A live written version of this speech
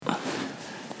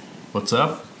What's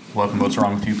up? Welcome to What's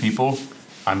Wrong With You People.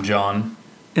 I'm John.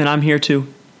 And I'm here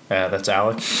too. That's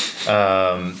Alec.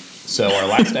 So our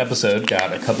last episode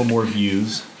got a couple more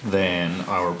views than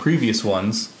our previous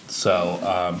ones. So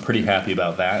I'm pretty happy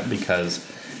about that because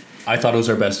I thought it was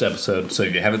our best episode. So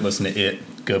if you haven't listened to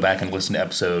it, go back and listen to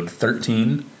episode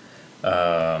 13.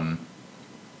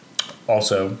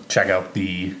 Also, check out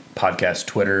the podcast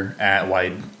Twitter at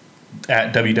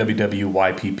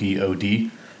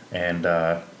WWWYPPOD.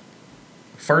 And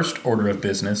first order of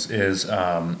business is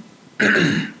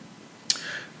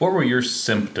what were your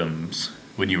symptoms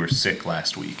when you were sick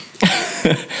last week?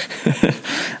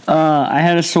 I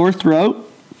had a sore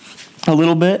throat a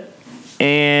little bit,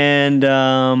 and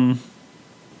that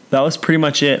was pretty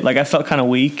much it. Like, I felt kind of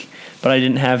weak, but I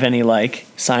didn't have any, like,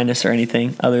 sinus or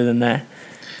anything other than that.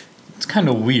 It's kind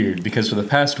of weird because for the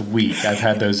past week, I've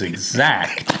had those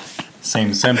exact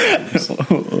same symptoms.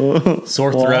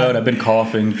 Sore throat, I've been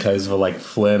coughing because of, like,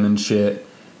 phlegm and shit.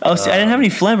 Oh, see, I didn't have any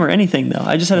phlegm or anything, though.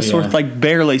 I just had a sore, like,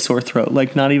 barely sore throat.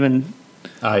 Like, not even...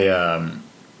 I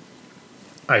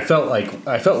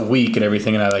felt weak and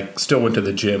everything, and I like still went to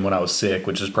the gym when I was sick,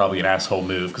 which is probably an asshole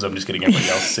move because I'm just getting everybody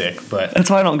else sick. But that's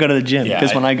why I don't go to the gym,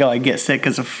 because when I go, I get sick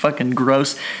because of fucking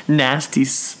gross, nasty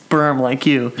sperm like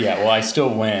you. Yeah, well, I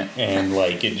still went, and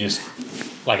like it just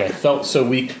like I felt so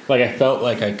weak. Like I felt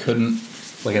like I couldn't.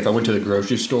 Like if I went to the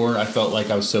grocery store, I felt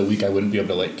like I was so weak I wouldn't be able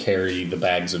to like carry the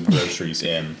bags of groceries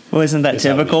in. Well, isn't that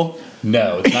typical?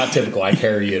 No, it's not typical. I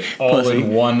carry it all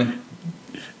in one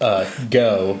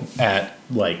go at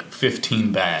like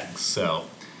 15 bags. So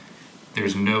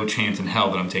there's no chance in hell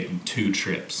that I'm taking 2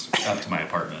 trips up to my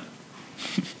apartment.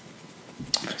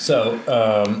 So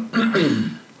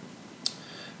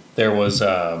there was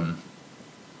so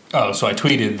I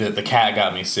tweeted that the cat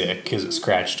got me sick because it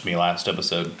scratched me last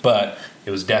episode, but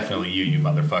it was definitely you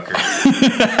motherfucker.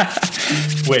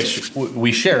 Which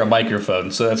we share a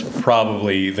microphone, so that's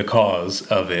probably the cause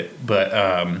of it. But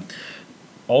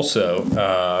also,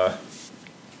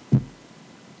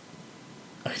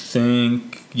 I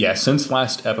think, since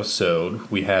last episode,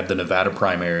 we had the Nevada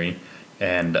primary,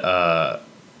 and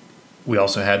we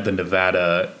also had the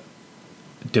Nevada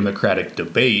Democratic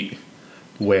debate,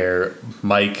 where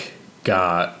Mike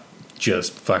got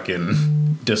just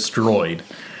fucking destroyed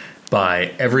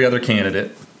by every other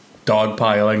candidate,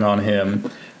 dogpiling on him.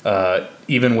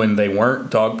 Even when they weren't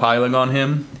dogpiling on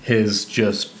him, his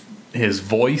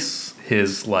voice,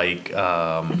 his like,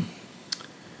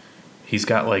 he's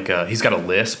got a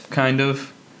lisp kind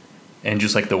of, and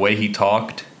just like the way he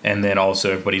talked, and then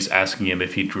also everybody's asking him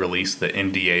if he'd release the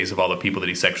NDAs of all the people that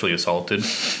he sexually assaulted.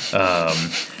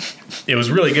 It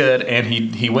was really good, and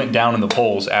he went down in the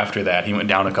polls after that. He went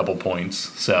down a couple points,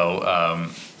 so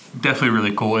definitely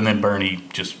really cool. And then Bernie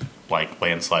just like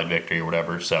landslide victory or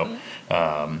whatever. So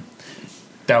that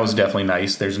was definitely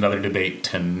nice. There's another debate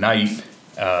tonight,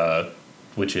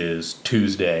 which is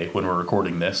Tuesday when we're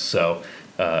recording this. So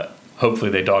hopefully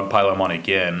they dogpile him on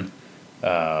again,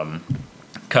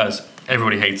 because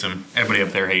everybody hates him. Everybody up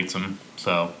there hates him.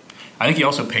 So I think he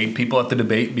also paid people at the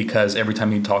debate because every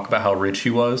time he'd talk about how rich he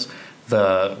was,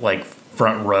 the like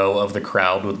front row of the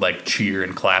crowd would like cheer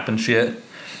and clap and shit.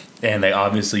 And they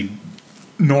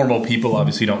normal people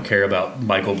obviously don't care about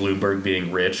Michael Bloomberg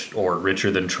being rich or richer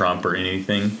than Trump or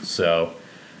anything. So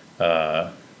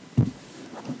that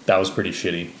was pretty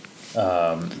shitty.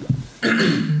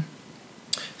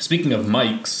 Speaking of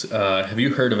mics, have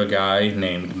you heard of a guy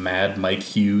named Mad Mike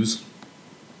Hughes?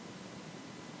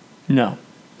 No.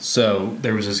 So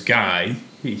there was this guy,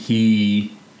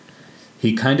 he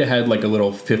kind of had like a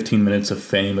little 15 minutes of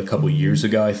fame a couple years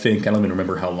ago, I think. I don't even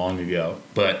remember how long ago.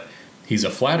 But he's a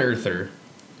flat earther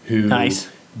who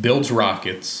builds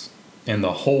rockets, and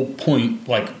the whole point,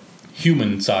 like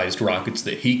human-sized rockets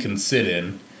that he can sit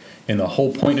in, and the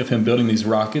whole point of him building these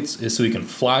rockets is so he can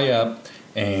fly up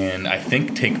and I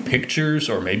think take pictures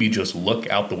or maybe just look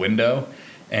out the window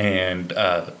and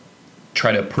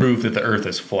try to prove that the Earth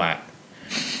is flat.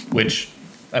 Which,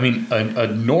 I mean, a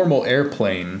normal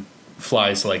airplane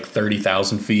flies like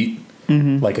 30,000 feet,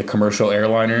 like a commercial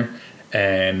airliner,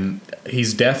 and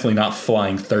he's definitely not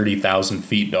flying 30,000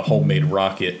 feet in a homemade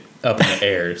rocket up in the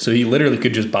air. So he literally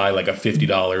could just buy like a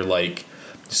 $50 like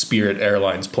Spirit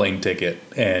Airlines plane ticket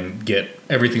and get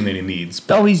everything that he needs.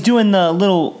 But he's doing the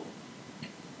little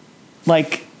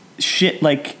like shit,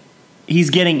 like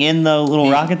he's getting in the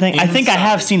little rocket thing. I think I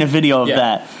have seen a video of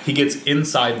that. He gets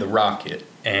inside the rocket.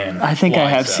 And I think I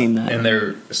have seen that.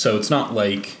 And so it's not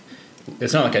like a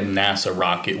NASA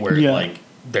rocket where like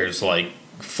there's like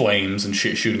flames and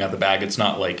shit shooting out the back. It's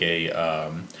not like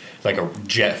a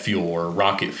jet fuel or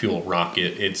rocket fuel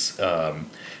rocket. It's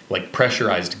like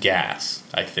pressurized gas,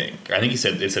 I think. I think it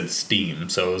said steam.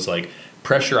 So it was like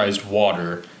pressurized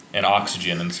water and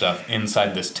oxygen and stuff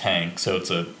inside this tank. So it's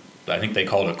I think they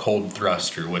call it a cold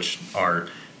thruster, which are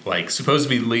like supposed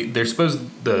to be, they're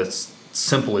supposed the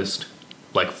simplest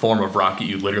like form of rocket.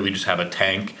 You literally just have a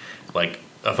tank, like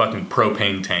a fucking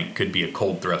propane tank could be a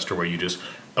cold thruster where you just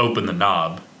open the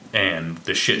knob and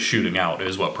the shit shooting out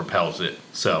is what propels it.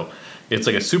 So it's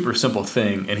like a super simple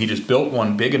thing, and he just built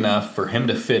one big enough for him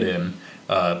to fit in,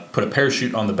 put a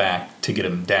parachute on the back to get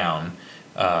him down,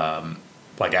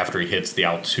 like after he hits the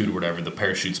altitude or whatever, the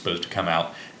parachute's supposed to come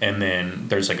out, and then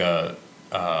there's like a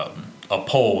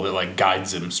pole that like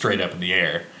guides him straight up in the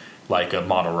air, like a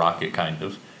model rocket kind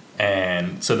of.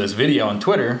 And so this video on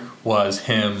Twitter was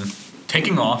him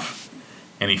taking off,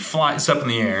 and he flies up in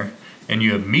the air, and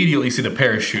you immediately see the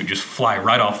parachute just fly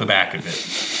right off the back of it.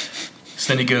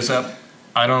 So then he goes up,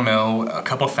 I don't know, a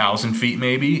couple thousand feet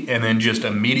maybe, and then just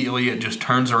immediately it just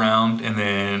turns around and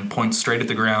then points straight at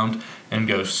the ground and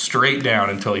goes straight down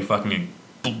until he fucking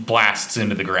blasts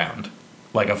into the ground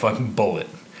like a fucking bullet.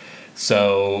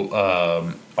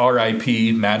 So,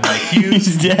 R.I.P. Mad Mike Hughes.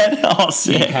 He's dead? Oh,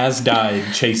 shit. He has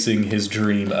died chasing his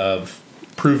dream of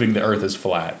proving the Earth is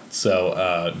flat.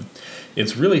 So,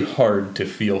 it's really hard to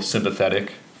feel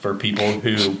sympathetic for people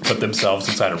who put themselves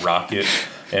inside a rocket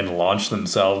and launch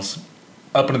themselves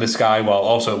up into the sky while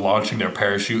also launching their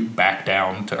parachute back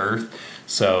down to Earth.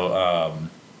 So,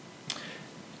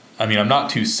 I mean, I'm not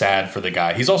too sad for the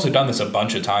guy. He's also done this a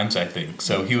bunch of times, I think.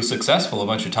 So he was successful a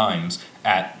bunch of times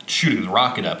at shooting the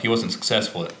rocket up. He wasn't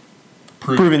successful at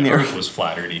proving the Earth was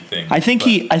flat or anything. I think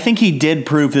he did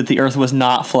prove that the Earth was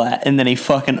not flat, and then he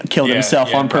fucking killed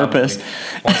himself on purpose.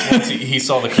 Once he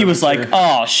saw the curvature, he was like,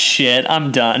 "Oh shit,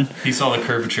 I'm done." He saw the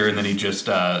curvature, and then he just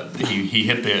he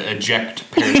hit the eject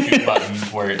parachute button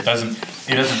where it doesn't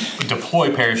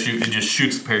deploy parachute. It just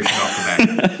shoots the parachute off the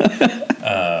back.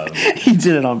 He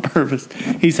did it on purpose.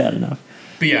 He's had enough.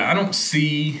 But yeah, I don't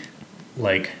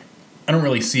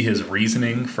really see his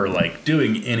reasoning for like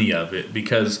doing any of it,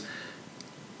 because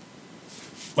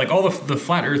like all the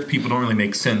flat Earth people don't really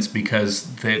make sense,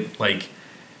 because they like,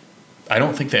 I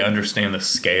don't think they understand the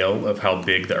scale of how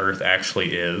big the Earth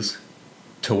actually is,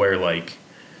 to where like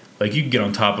you can get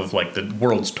on top of like the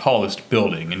world's tallest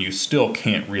building and you still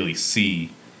can't really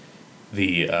see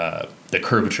the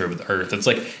curvature of the Earth. It's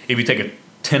like if you take a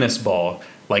tennis ball,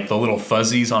 like the little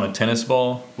fuzzies on a tennis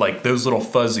ball, like those little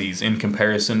fuzzies in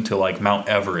comparison to like Mount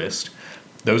Everest,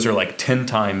 those are like 10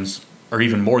 times or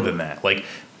even more than that. Like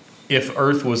if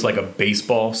Earth was like a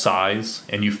baseball size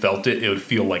and you felt it, it would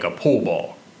feel like a pool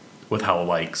ball with how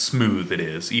like smooth it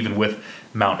is. Even with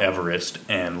Mount Everest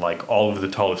and like all of the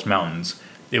tallest mountains,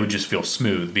 it would just feel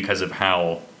smooth because of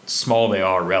how small they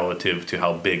are relative to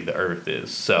how big the Earth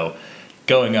is. So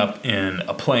going up in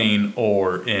a plane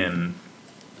or in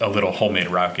a little homemade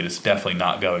rocket is definitely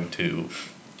not going to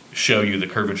show you the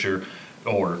curvature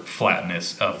or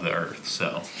flatness of the Earth.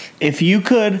 So if you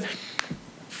didn't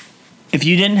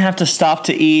have to stop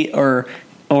to eat, or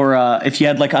if you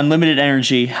had like unlimited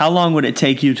energy, how long would it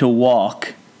take you to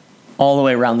walk all the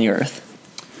way around the Earth?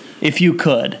 If you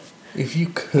could.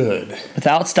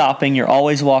 Without stopping, you're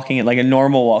always walking at like a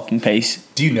normal walking pace.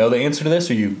 Do you know the answer to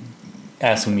this, or are you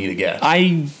asking me to guess?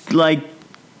 I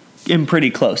am pretty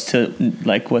close to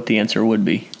like what the answer would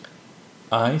be.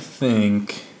 I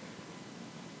think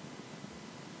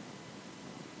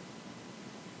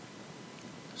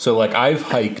so. Like I've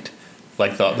hiked,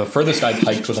 like the furthest I've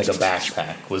hiked with like a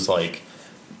backpack was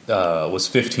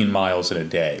 15 miles in a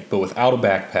day. But without a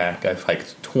backpack, I've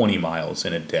hiked 20 miles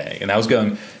in a day, and I was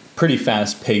going pretty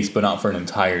fast paced, but not for an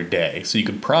entire day. So you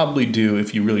could probably do,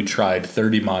 if you really tried,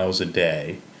 30 miles a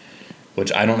day,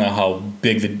 which I don't know how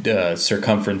big the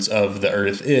circumference of the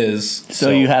Earth is. So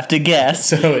you have to guess.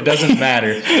 So it doesn't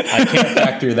matter. I can't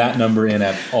factor that number in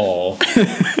at all.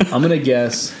 I'm going to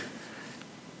guess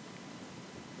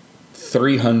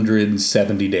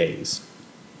 370 days.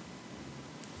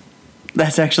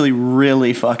 That's actually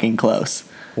really fucking close.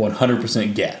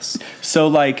 100% guess. So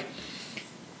like,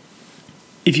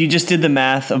 if you just did the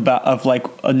math of like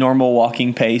a normal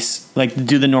walking pace, like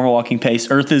do the normal walking pace,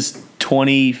 Earth is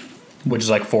 20... Which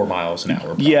is like 4 miles an hour.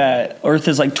 Probably. Yeah, Earth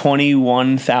is like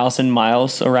 21,000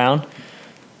 miles around.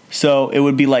 So it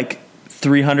would be like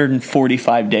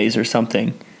 345 days or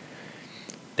something.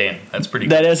 Damn, that's pretty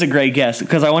good. That is a great guess.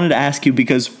 Because I wanted to ask you,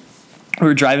 because we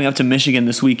were driving up to Michigan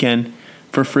this weekend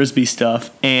for Frisbee stuff,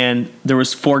 and there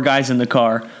was 4 guys in the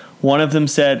car. One of them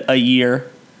said a year.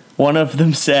 One of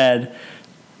them said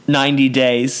 90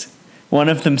 days. One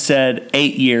of them said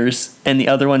 8 years, and the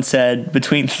other one said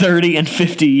between 30 and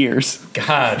 50 years.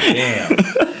 God damn.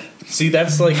 See,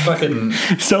 that's like fucking.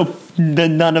 So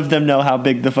none of them know how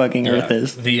big the fucking Earth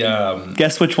is.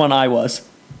 Guess which one I was.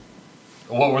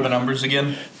 What were the numbers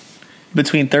again?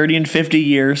 Between 30 and 50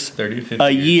 years. 30 to 50 a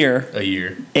years. year. A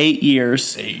year. 8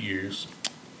 years. 8 years.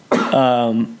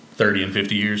 30 and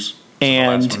 50 years.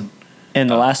 And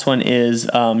the last one is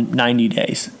 90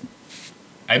 days.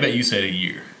 I bet you said a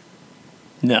year.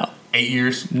 No. 8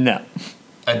 years? No.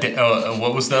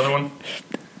 What was the other one?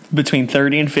 Between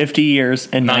 30 and 50 years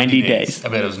and 90 days. I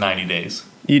bet it was 90 days.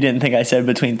 You didn't think I said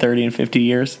between 30 and 50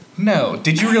 years? No.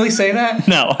 Did you really say that?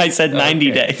 No, I said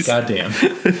 90 days. Goddamn.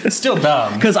 Still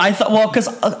dumb. Because I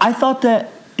thought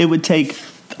that it would take,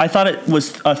 I thought it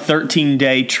was a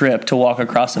 13-day trip to walk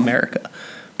across America.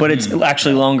 But it's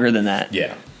actually longer than that.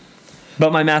 Yeah.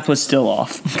 But my math was still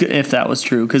off, if that was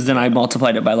true, because then I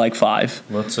multiplied it by like 5.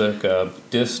 Let's look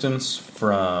up distance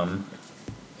from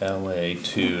LA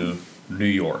to New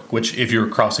York, which if you're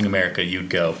crossing America, you'd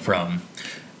go from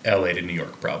LA to New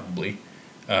York probably.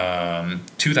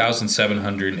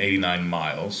 2,789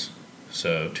 miles.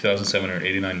 So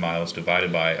 2,789 miles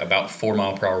divided by about 4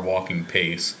 mile per hour walking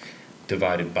pace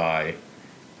divided by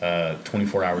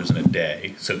 24 hours in a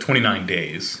day. So 29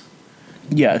 days.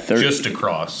 Yeah, just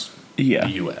across the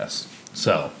U.S.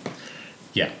 So,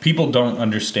 yeah, people don't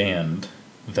understand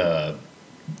the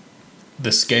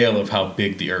scale of how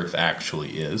big the Earth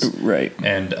actually is. Right.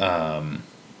 And, God,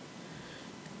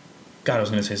 I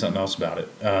was going to say something else about it.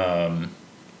 I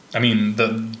mean,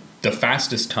 the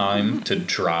fastest time to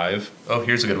drive... Oh,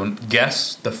 here's a good one.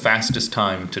 Guess the fastest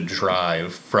time to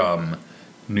drive from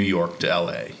New York to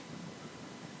L.A.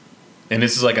 And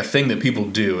this is like a thing that people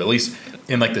do, at least...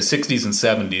 In like the 60s and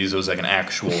 70s, it was like an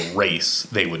actual race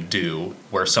they would do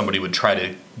where somebody would try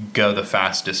to go the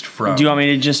fastest from Do you want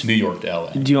me to just New York to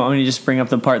LA. Do you want me to just bring up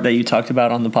the part that you talked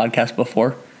about on the podcast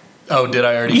before? Oh, did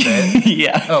I already say it?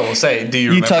 Yeah. Oh, well, say it. Do you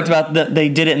remember? You talked about they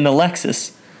did it in the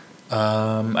Lexus.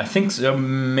 I think so,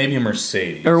 maybe a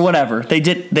Mercedes. Or whatever. They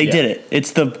did it.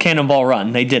 It's the Cannonball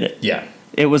Run. They did it. Yeah.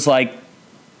 It was like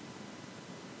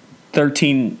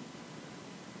 13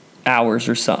 hours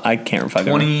or something. I can't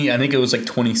remember. 20. I think it was like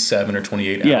 27 or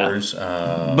 28 hours.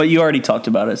 But you already talked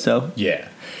about it, so yeah,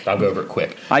 I'll go over it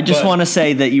quick. I just want to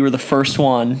say that you were the first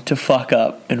one to fuck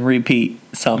up and repeat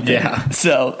something. Yeah.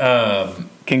 So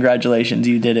congratulations,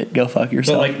 you did it. Go fuck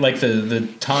yourself. But like the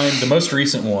time, the most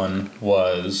recent one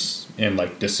was in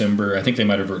like December. I think they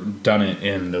might have done it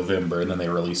in November and then they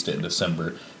released it in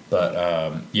December.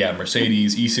 But yeah,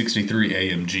 Mercedes E63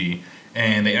 AMG.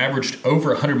 And they averaged over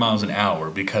 100 miles an hour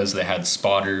because they had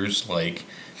spotters like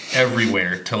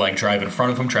everywhere to like drive in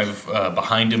front of them, drive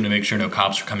behind them to make sure no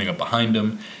cops are coming up behind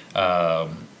them.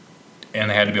 And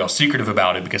they had to be all secretive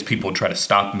about it because people would try to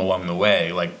stop them along the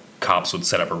way. Like cops would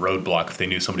set up a roadblock if they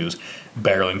knew somebody was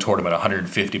barreling toward them at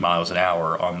 150 miles an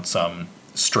hour on some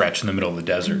stretch in the middle of the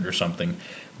desert or something.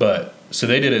 But so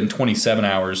they did it in 27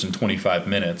 hours and 25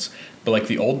 minutes. But like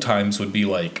the old times would be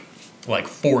like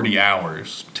 40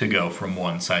 hours to go from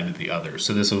one side to the other.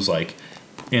 So this was like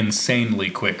insanely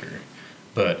quicker.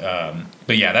 But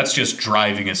yeah, that's just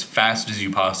driving as fast as you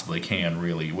possibly can,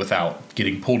 really, without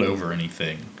getting pulled over or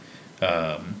anything.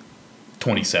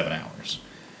 27 hours.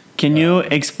 Can you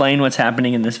explain what's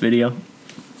happening in this video?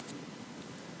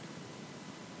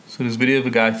 So there's a video of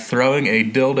a guy throwing a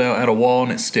dildo at a wall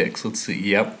and it sticks. Let's see.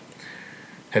 Yep.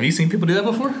 Have you seen people do that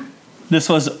before? This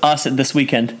was us this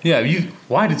weekend. Yeah,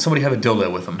 why did somebody have a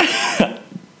dildo with them?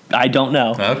 I don't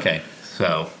know. Okay,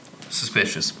 so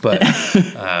suspicious, but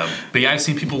yeah, I've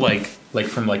seen people like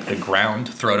from like the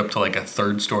ground throw it up to like a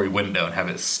 3rd-story window and have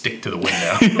it stick to the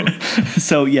window.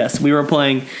 So yes, we were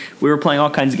playing all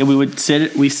kinds of. We would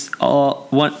sit. We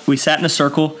sat in a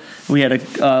circle. We had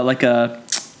a like a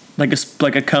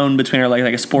cone between our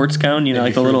like a sports cone. You know,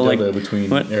 like a little like between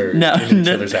each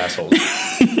other's assholes.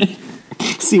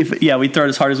 See if we'd throw it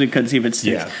as hard as we could, see if it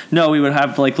sticks. Yeah. No, we would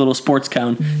have like little sports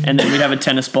cone, and then we'd have a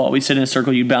tennis ball. We'd sit in a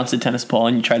circle, you'd bounce the tennis ball,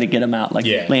 and you try to get them out,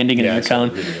 landing in the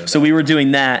cone. So we were doing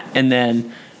that, and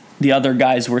then the other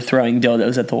guys were throwing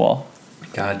dildos at the wall.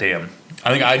 God damn.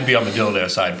 I think I'd be on the dildo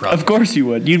side, probably. Of course you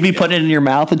would. You'd be putting it in your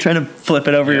mouth and trying to flip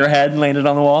it over your head and land it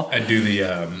on the wall. I'd do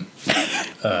the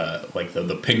like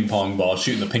the ping pong ball,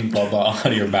 shooting the ping pong ball out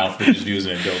of your mouth, but just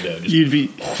using a dildo.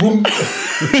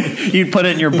 You'd put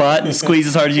it in your butt and squeeze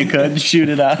as hard as you could and shoot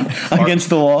it out against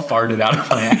the wall. Fart it out of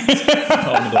my ass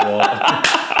onto the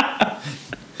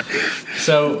wall.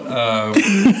 So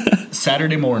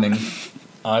Saturday morning,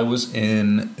 I was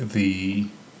in the.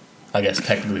 I guess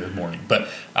technically it was morning, but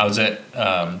I was at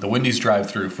the Wendy's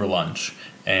drive-thru for lunch,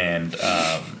 and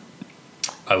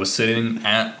I was sitting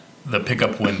at the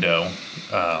pickup window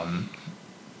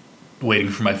waiting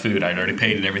for my food. I'd already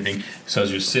paid and everything. So I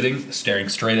was just sitting, staring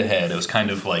straight ahead. It was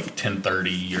kind of like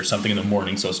 10:30 or something in the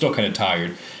morning, so I was still kind of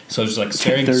tired. So I was just like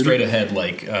staring 10:30? straight ahead,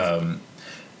 like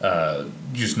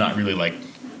just not really like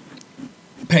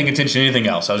paying attention to anything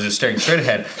else. I was just staring straight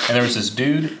ahead, and there was this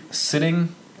dude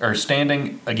sitting or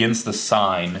standing against the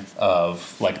sign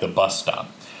of like the bus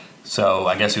stop. So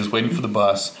I guess he was waiting for the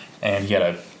bus, and he had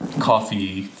a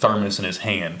coffee thermos in his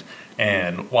hand.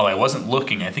 And while I wasn't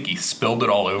looking, I think he spilled it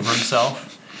all over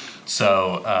himself.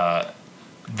 So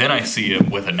then I see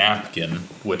him with a napkin,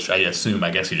 which I guess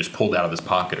he just pulled out of his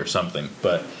pocket or something.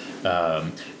 But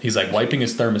he's like wiping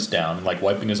his thermos down and like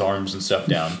wiping his arms and stuff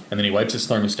down. And then he wipes his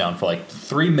thermos down for like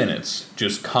 3 minutes,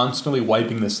 just constantly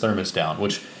wiping this thermos down,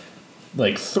 which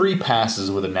like 3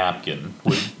 passes with a napkin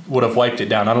would have wiped it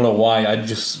down. I don't know why. I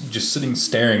just sitting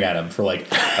staring at him for like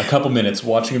a couple minutes,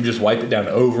 watching him just wipe it down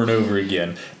over and over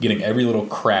again, getting every little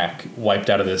crack wiped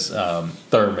out of this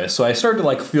thermos. So I started to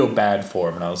like feel bad for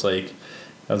him, and I was like,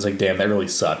 damn, that really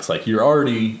sucks. Like, you're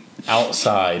already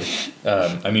outside.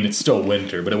 I mean, it's still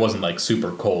winter, but it wasn't like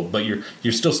super cold. But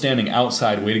you're still standing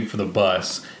outside waiting for the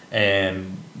bus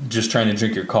and just trying to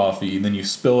drink your coffee, and then you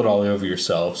spill it all over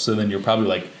yourself. So then you're probably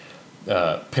like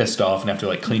pissed off and have to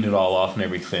like clean it all off and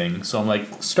everything. So I'm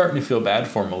like starting to feel bad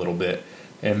for him a little bit.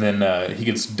 And then he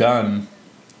gets done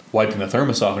wiping the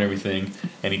thermos off and everything,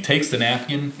 and he takes the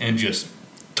napkin and just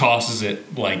tosses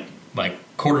it like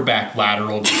quarterback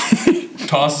lateral, just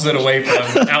tosses it away from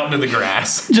him out into the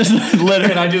grass. Just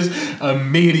literally. And I just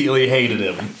immediately hated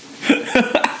him.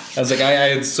 I was like, I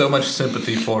had so much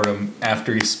sympathy for him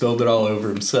after he spilled it all over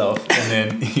himself, and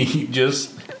then he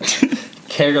just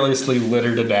carelessly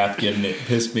littered a napkin, and it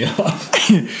pissed me off.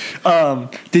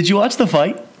 Did you watch the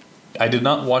fight? I did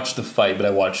not watch the fight, but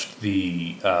I watched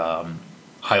the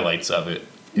highlights of it,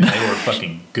 and they were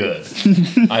fucking good.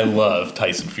 I love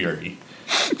Tyson Fury.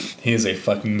 He is a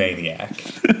fucking maniac.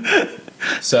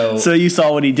 So you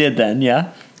saw what he did then,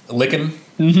 yeah? licking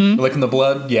the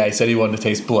blood? Yeah, he said he wanted to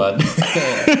taste blood.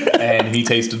 And he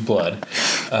tasted blood.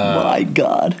 My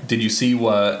God. Did you see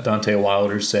what Deontay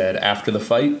Wilder said after the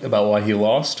fight about why he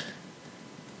lost?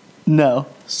 No.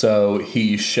 So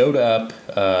he showed up,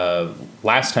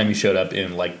 last time he showed up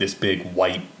in like this big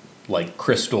white, like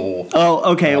crystal.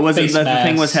 Oh, okay. It wasn't that the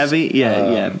thing was mask. heavy?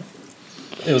 Yeah.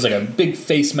 It was like a big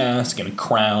face mask and a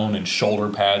crown and shoulder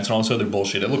pads and all this other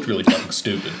bullshit. It looked really fucking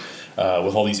stupid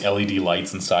with all these LED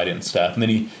lights inside it and stuff. And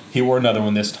then he wore another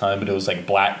one this time, but it was like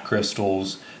black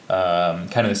crystals,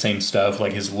 kind of the same stuff,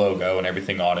 like his logo and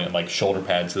everything on it, and like shoulder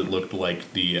pads that looked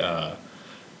like the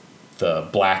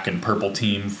black and purple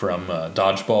team from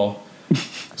Dodgeball.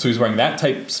 So he's wearing that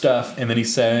type stuff, and then he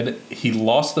said he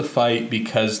lost the fight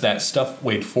because that stuff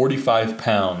weighed 45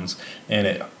 pounds, and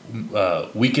it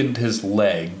weakened his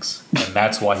legs, and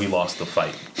that's why he lost the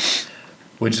fight.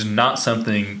 Which is not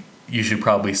something you should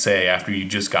probably say after you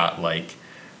just got, like,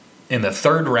 in the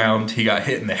 3rd round, he got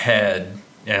hit in the head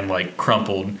and, like,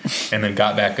 crumpled, and then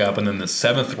got back up, and then the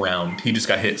 7th round, he just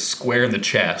got hit square in the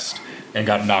chest and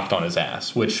got knocked on his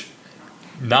ass, which...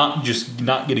 not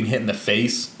getting hit in the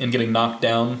face and getting knocked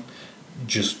down,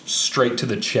 just straight to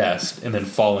the chest and then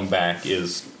falling back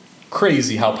is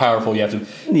crazy how powerful you have to.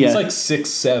 Yeah. He's like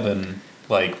 6'7",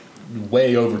 like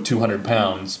way over 200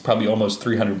 pounds, probably almost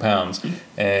 300 pounds,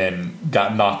 and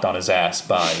got knocked on his ass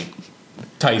by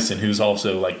Tyson, who's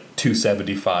also like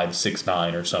 275,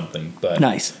 6'9" or something. But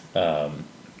nice.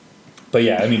 But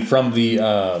yeah, I mean, from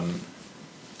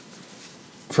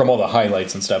all the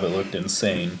highlights and stuff, it looked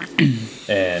insane.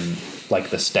 And, like,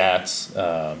 the stats,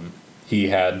 he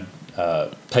had...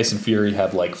 Tyson Fury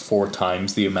had, like, 4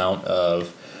 times the amount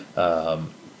of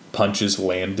punches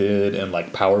landed and,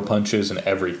 like, power punches and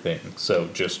everything. So,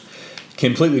 just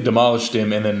completely demolished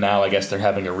him. And then now I guess they're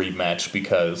having a rematch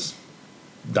because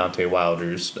Deontay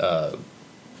Wilder's...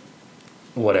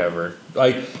 whatever.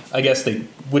 I guess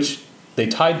they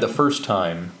tied the first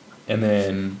time... and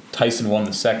then Tyson won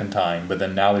the 2nd time, but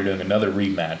then now they're doing another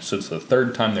rematch. So it's the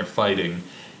 3rd time they're fighting,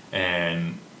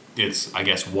 and it's, I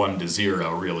guess,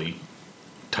 1-0, really.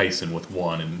 Tyson with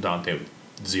 1 and Dante with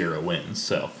 0 wins.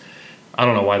 So I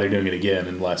don't know why they're doing it again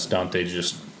unless Dante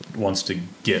just wants to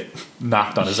get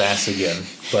knocked on his ass again.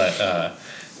 But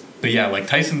yeah, like,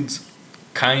 Tyson's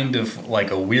kind of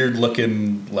like a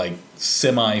weird-looking, like,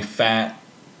 semi-fat,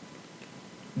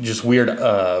 just weird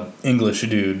English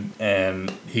dude,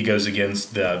 and he goes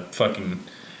against the fucking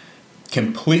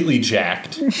completely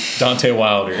jacked Deontay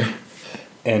Wilder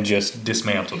and just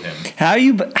dismantled him.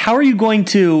 How are you going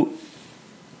to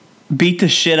beat the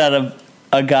shit out of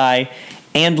a guy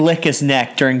and lick his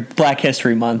neck during Black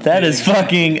History Month. That is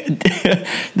fucking.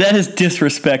 That is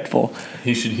disrespectful.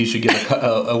 He should get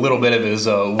a little bit of his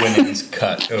winnings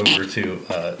cut over to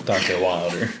Dante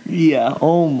Wilder. Yeah.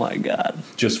 Oh my God.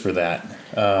 Just for that.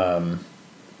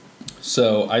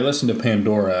 So I listened to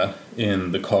Pandora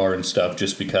in the car and stuff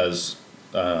just because.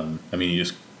 You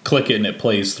just click it and it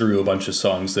plays through a bunch of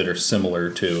songs that are similar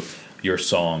to your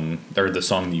song or the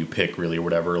song that you pick, really, or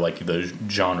whatever, like the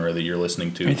genre that you're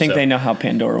listening to. I think they know how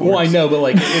Pandora works. Well, I know, but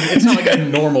like it's not like a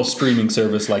normal streaming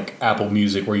service like Apple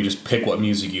Music where you just pick what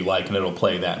music you like and it'll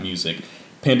play that music.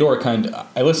 Pandora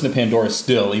I listen to Pandora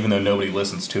still, even though nobody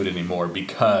listens to it anymore,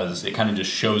 because it kind of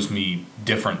just shows me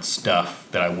different stuff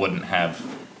that I wouldn't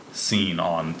have seen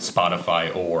on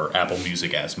Spotify or Apple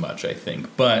Music as much, I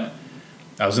think. But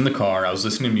I was in the car, I was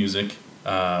listening to music,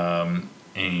 and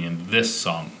this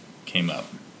song came up.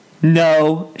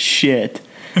 No shit.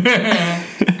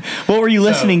 What were you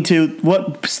listening to?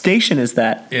 What station is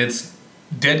that? It's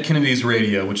Dead Kennedys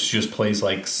Radio, which just plays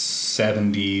like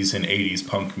 70s and 80s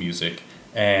punk music.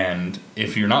 And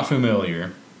if you're not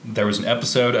familiar, there was an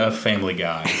episode of Family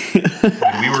Guy.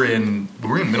 we were in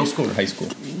middle school or high school?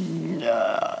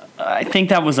 I think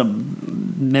that was a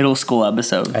middle school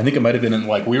episode. I think it might have been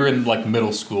we were in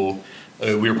middle school.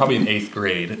 We were probably in 8th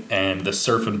grade, and the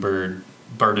Surf and Bird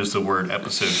is the Word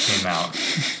episode came out.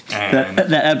 And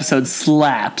that episode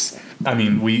slaps. I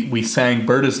mean, we sang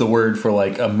Bird is the Word for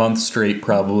like a month straight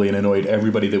probably and annoyed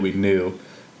everybody that we knew.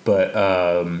 But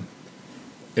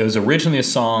it was originally a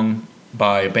song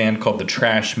by a band called the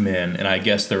Trash Men, and I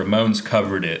guess the Ramones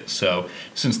covered it. So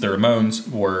since the Ramones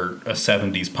were a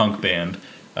 70s punk band,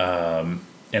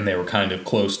 and they were kind of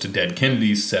close to Dead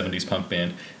Kennedys' 70s punk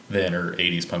band, or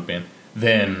 80s punk band,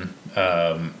 then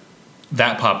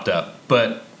that popped up.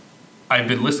 But I've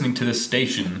been listening to this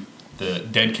station, the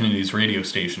Dead Kennedys radio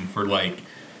station, for like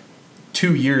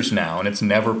 2 years now, and it's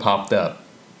never popped up.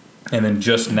 And then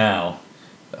just now,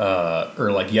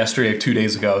 or like yesterday or 2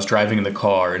 days ago, I was driving in the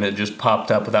car, and it just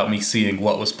popped up without me seeing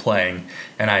what was playing,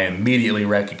 and I immediately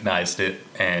recognized it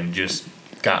and just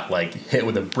got like hit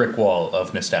with a brick wall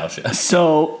of nostalgia.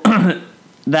 So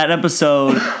that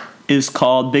episode is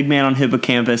called Big Man on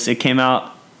Hippocampus. It came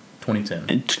out 2010.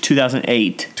 in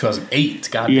 2008. 2008,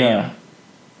 goddamn. Yeah.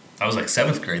 I was like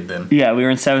 7th grade then. Yeah, we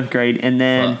were in 7th grade. And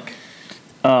then,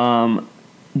 do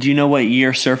you know what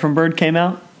year Surf and Bird came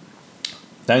out?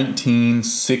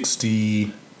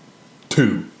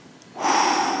 1962.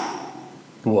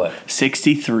 What?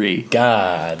 63.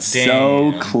 God damn.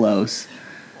 So close.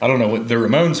 I don't know what the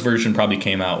Ramones version probably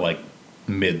came out like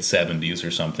mid 70s or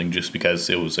something, just because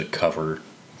it was a cover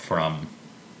from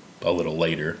a little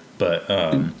later. But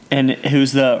and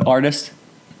who's the artist?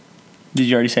 Did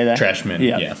you already say that? Trash Men.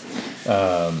 Yeah.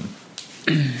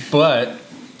 But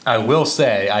I will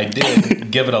say I did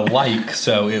give it a like,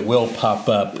 so it will pop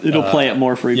up. It'll play it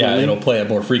more frequently. Yeah, it'll play it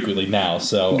more frequently now.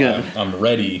 So I'm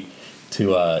ready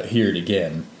to hear it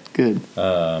again. Good.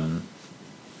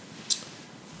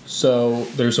 So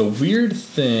there's a weird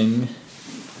thing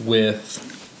with.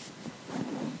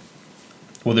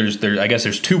 Well, I guess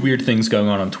there's two weird things going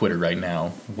on Twitter right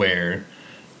now, where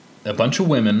a bunch of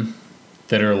women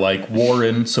that are like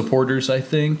Warren supporters, I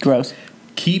think, gross,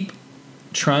 keep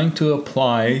trying to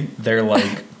apply their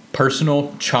like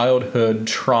personal childhood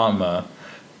trauma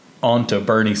onto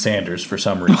Bernie Sanders for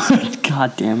some reason.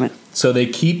 God damn it. So they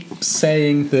keep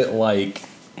saying that like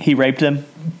he raped them?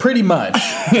 Pretty much.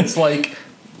 It's like,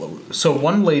 so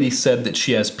one lady said that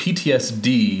she has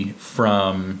PTSD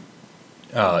from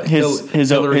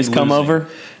his come over?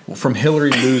 From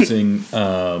Hillary losing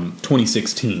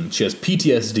 2016. She has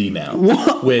PTSD now.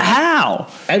 What? How?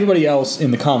 Everybody else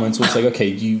in the comments was like, okay,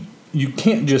 you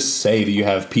can't just say that you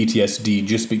have PTSD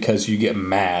just because you get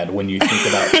mad when you think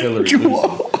about Hillary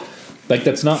losing. Like,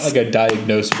 that's not like a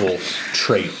diagnosable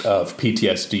trait of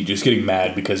PTSD, just getting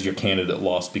mad because your candidate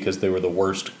lost because they were the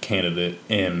worst candidate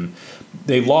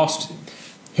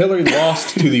Hillary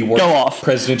lost to the worst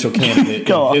presidential candidate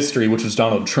in history, which was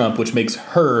Donald Trump, which makes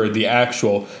her the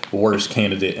actual worst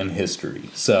candidate in history.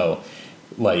 So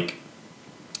her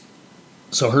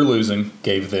losing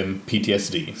gave them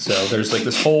PTSD. So there's like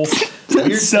this whole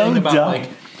weird thing about like,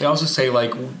 they also say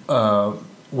like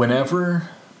whenever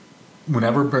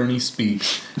Bernie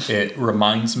speaks, it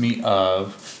reminds me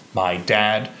of my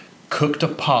dad cooked a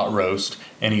pot roast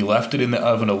and he left it in the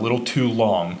oven a little too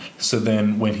long. So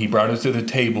then when he brought it to the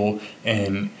table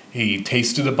and he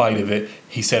tasted a bite of it,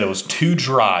 he said it was too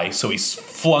dry. So he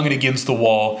flung it against the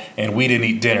wall and we didn't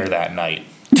eat dinner that night.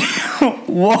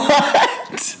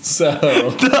 What? So,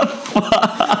 the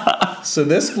fuck? So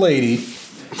this lady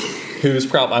who's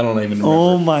probably, I don't even remember.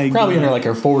 Oh my Probably in God. her like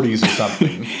her 40s or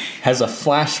something, has a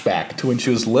flashback to when she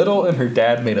was little and her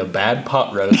dad made a bad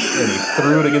pot roast and he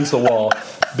threw it against the wall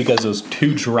because it was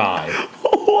too dry.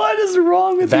 What is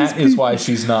wrong with That these is people? why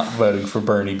she's not voting for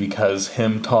Bernie, because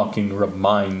him talking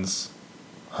reminds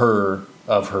her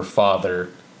of her father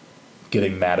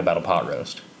getting mad about a pot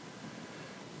roast.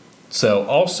 So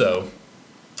also,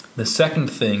 the second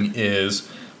thing is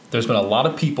there's been a lot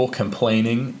of people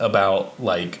complaining about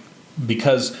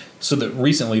because so that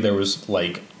recently there was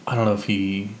I don't know if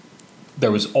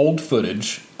there was old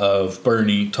footage of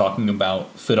Bernie talking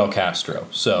about Fidel Castro.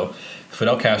 So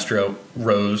Fidel Castro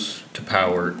rose to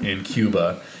power in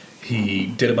Cuba. He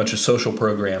did a bunch of social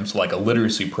programs, like a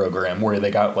literacy program, where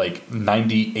they got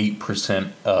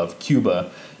 98% of Cuba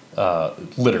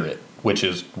literate, which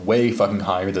is way fucking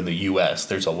higher than the U.S.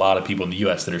 There's a lot of people in the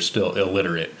U.S. that are still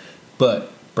illiterate.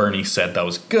 But Bernie said that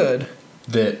was good,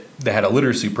 that they had a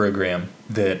literacy program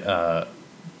that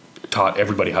taught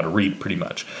everybody how to read, pretty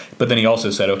much. But then he also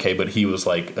said, okay, but he was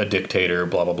a dictator,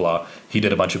 blah, blah, blah. He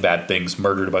did a bunch of bad things,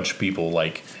 murdered a bunch of people.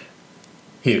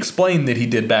 He explained that he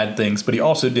did bad things, but he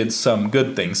also did some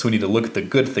good things. So we need to look at the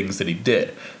good things that he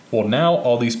did. Well, now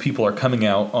all these people are coming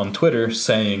out on Twitter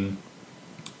saying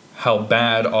how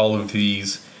bad all of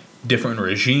these different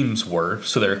regimes were.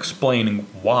 So they're explaining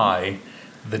why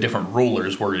the different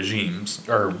rulers were regimes,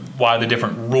 or why the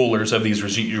different rulers of these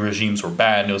regimes were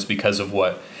bad, and it was because of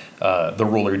what the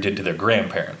ruler did to their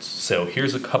grandparents. So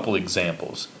here's a couple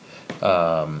examples.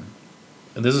 And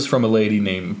this is from a lady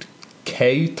named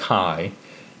Kay Tai.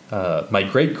 My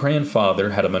great-grandfather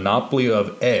had a monopoly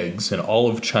of eggs in all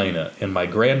of China, and my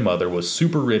grandmother was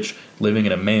super rich living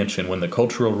in a mansion when the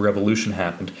Cultural Revolution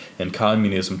happened and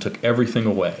communism took everything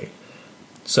away.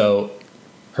 So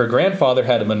her grandfather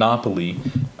had a monopoly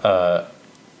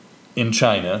in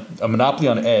China, a monopoly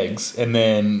on eggs, and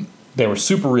then they were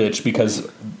super rich because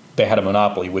they had a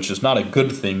monopoly, which is not a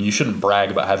good thing. You shouldn't brag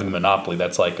about having a monopoly.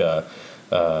 That's like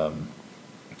an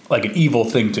evil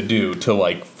thing to do,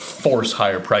 to force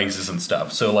higher prices and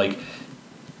stuff. So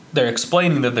they're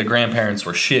explaining that their grandparents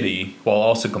were shitty while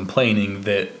also complaining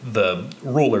that the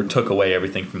ruler took away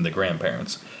everything from the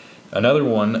grandparents. Another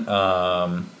one,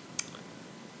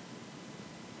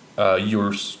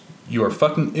 you are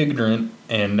fucking ignorant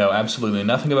and know absolutely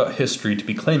nothing about history to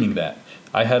be claiming that.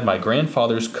 I had my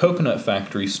grandfather's coconut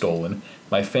factory stolen,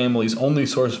 my family's only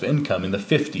source of income in the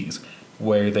 50s,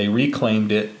 where they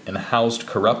reclaimed it and housed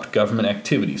corrupt government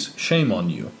activities. Shame on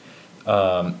you.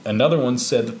 Another one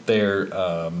said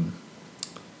that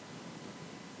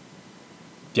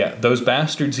those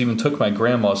bastards even took my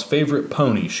grandma's favorite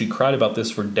pony. She cried about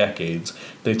this for decades.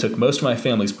 They took most of my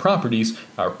family's properties,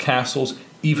 our castles,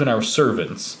 even our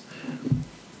servants.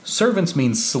 Servants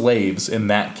means slaves in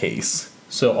that case.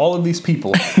 So all of these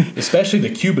people, especially the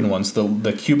Cuban ones,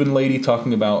 the Cuban lady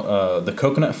talking about the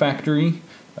coconut factory,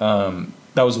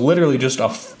 that was literally just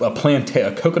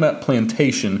a coconut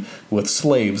plantation with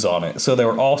slaves on it. So they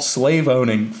were all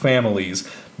slave-owning families.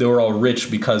 They were all rich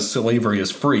because slavery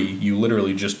is free. You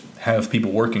literally just have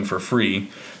people working for free.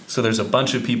 So there's a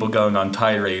bunch of people going on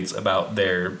tirades about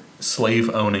their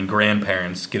slave-owning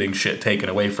grandparents getting shit taken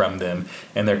away from them,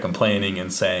 and they're complaining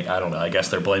and saying, I don't know, I guess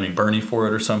they're blaming Bernie for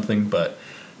it or something, but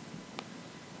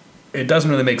it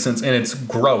doesn't really make sense, and it's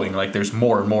growing. There's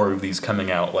more and more of these coming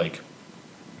out,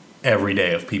 every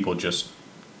day, of people just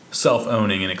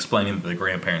self-owning and explaining that the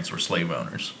grandparents were slave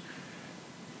owners.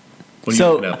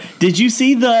 So, did you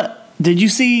see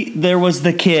there was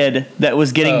the kid that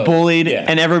was getting bullied,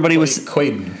 and everybody was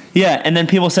Quaden. Yeah, and then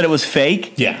people said it was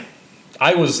fake? Yeah.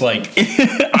 I was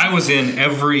I was in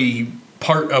every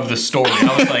part of the story.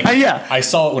 I was yeah. I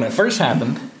saw it when it first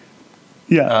happened.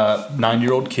 Yeah.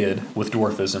 9-year-old kid with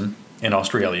dwarfism in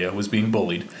Australia was being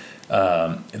bullied.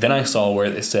 Then I saw where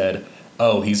it said,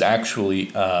 oh, he's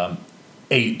actually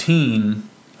 18.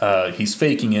 He's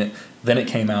faking it. Then it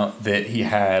came out that he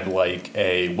had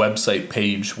a website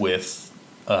page with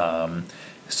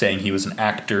saying he was an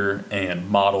actor and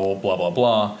model, blah, blah,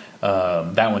 blah.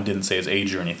 That one didn't say his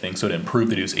age or anything, so it didn't prove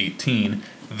that he was 18.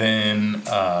 Then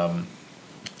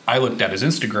I looked at his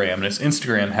Instagram, and his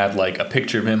Instagram had a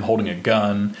picture of him holding a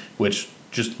gun, which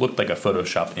just looked like a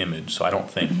Photoshop image, so I don't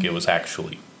think it was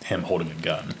actually him holding a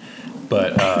gun.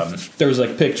 But there was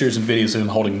pictures and videos of him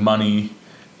holding money,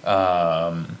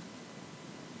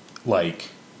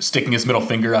 sticking his middle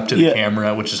finger up to the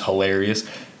camera, which is hilarious.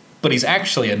 But he's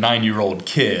actually a 9-year-old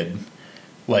kid.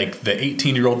 The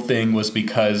 18-year-old thing was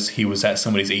because he was at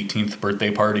somebody's 18th birthday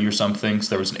party or something, so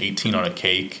there was an 18 on a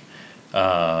cake.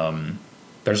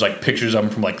 There's pictures of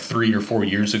him from 3 or 4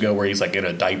 years ago where he's in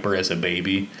a diaper as a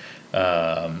baby.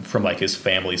 from like his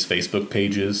family's Facebook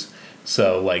pages.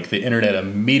 So like the internet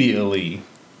immediately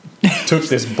took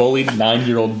this bullied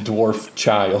 9-year-old dwarf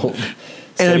child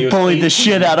And it bullied the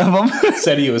shit out of him.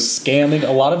 Said he was scamming.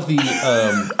 A lot of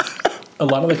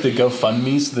like the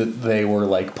GoFundMes that they were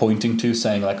like pointing to,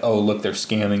 saying like, "Oh, look, they're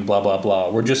scamming," blah blah blah,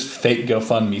 were just fake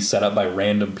GoFundMe set up by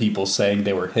random people saying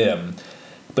they were him,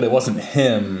 but it wasn't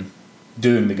him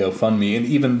doing the GoFundMe. And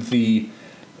even the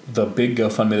big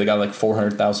GoFundMe that got like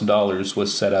 $400,000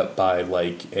 was set up by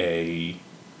like a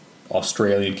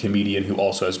Australian comedian who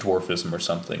also has dwarfism or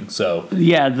something. So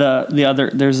yeah, the other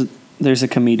there's a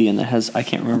comedian that has, I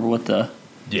can't remember what the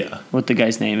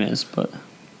guy's name is, but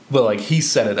like he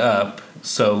set it up.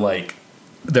 So, like,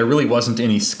 there really wasn't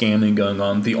any scamming going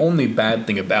on. The only bad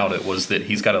thing about it was that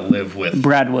he's got to live with...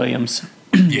 Brad Williams.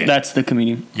 Yeah. That's the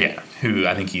comedian. Yeah, who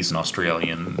I think he's an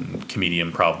Australian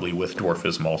comedian, probably with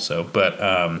dwarfism also.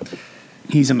 But...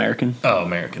 he's American. Oh,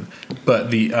 American. But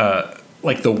the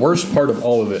worst part of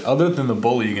all of it, other than the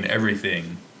bullying and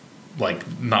everything,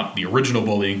 like, not the original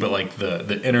bullying, but, like,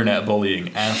 the internet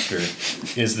bullying after,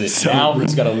 is that now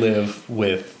he's got to live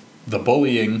with the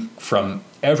bullying from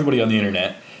everybody on the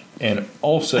internet, and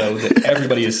also that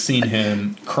everybody has seen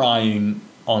him crying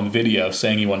on video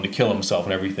saying he wanted to kill himself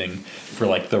and everything for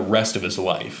like the rest of his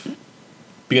life,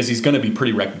 because he's going to be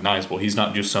pretty recognizable. He's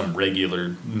not just some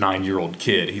regular 9-year-old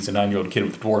kid. He's a 9-year-old kid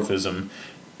with dwarfism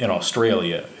in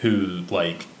Australia who,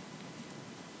 like,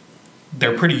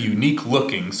 they're pretty unique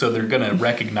looking, so they're going to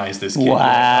recognize this kid. Wow.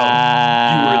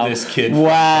 Like, oh, you were this kid from the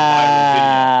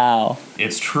viral video.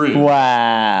 It's true.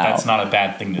 Wow. That's not a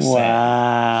bad thing to say.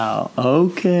 Wow.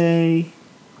 Okay.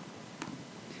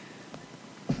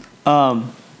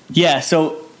 Yeah,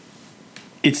 so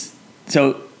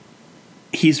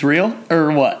he's real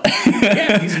or what?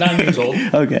 Yeah, he's 9 years old.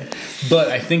 Okay. But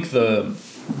I think the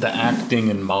acting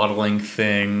and modeling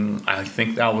thing, I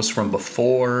think that was from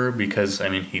before, because I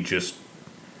mean,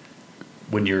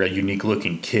 when you're a unique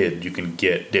looking kid, you can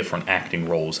get different acting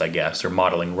roles, I guess, or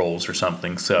modeling roles or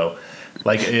something. So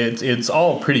like it's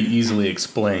all pretty easily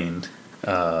explained.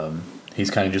 He's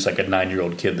kind of just like a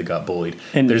 9-year-old kid that got bullied.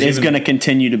 And is going to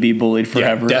continue to be bullied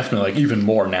forever. Yeah, definitely, like even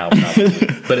more now. Probably.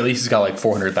 But at least he's got like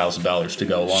 $400,000 to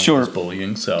go along with his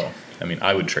bullying. So, I mean,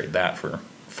 I would trade that for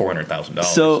 $400,000.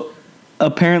 So,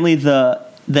 apparently the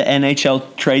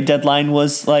NHL trade deadline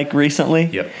was like recently.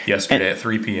 Yep, yesterday at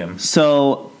 3 p.m.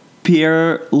 So,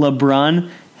 Pierre LeBrun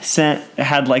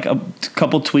had like a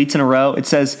couple tweets in a row. It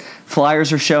says,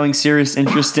 Flyers are showing serious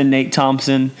interest in Nate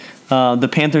Thompson. The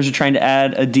Panthers are trying to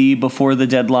add a D before the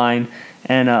deadline,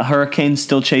 and Hurricanes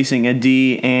still chasing a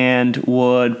D and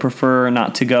would prefer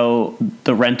not to go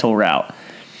the rental route.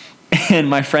 And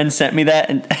my friend sent me that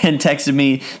and texted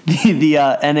me, the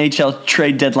NHL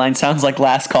trade deadline sounds like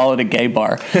last call at a gay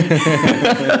bar.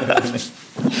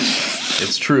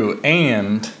 It's true,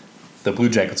 and the Blue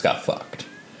Jackets got fucked.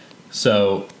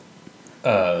 So,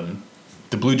 the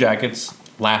Blue Jackets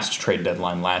last trade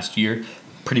deadline last year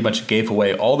pretty much gave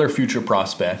away all their future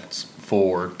prospects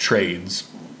for trades,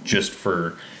 just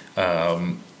for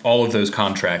all of those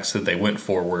contracts that they went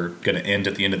for were going to end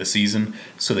at the end of the season.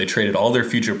 So they traded all their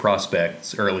future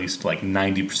prospects, or at least like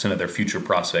 90% of their future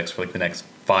prospects for like the next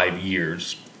 5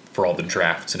 years for all the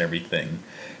drafts and everything.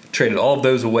 Traded all of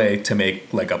those away to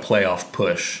make like a playoff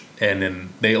push, and then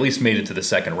they at least made it to the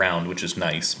second round, which is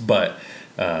nice. But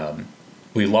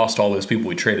we lost all those people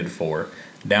we traded for.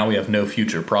 Now we have no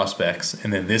future prospects,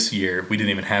 and then this year we didn't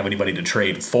even have anybody to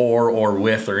trade for or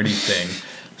with or anything.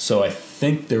 So I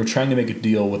think they were trying to make a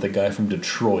deal with a guy from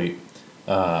Detroit,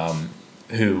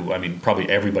 who, I mean, probably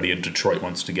everybody in Detroit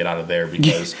wants to get out of there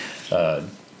because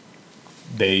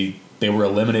they were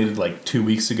eliminated like 2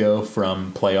 weeks ago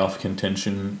from playoff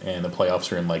contention, and the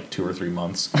playoffs are in like 2 or 3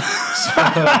 months. So,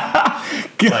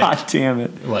 God damn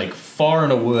it. Like far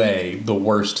and away the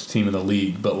worst team in the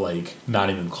league, but like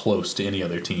not even close to any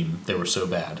other team. They were so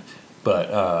bad.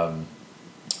 But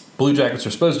Blue Jackets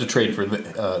are supposed to trade for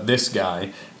this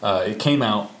guy. It came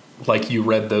out like you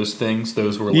read those things.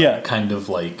 Those were like kind of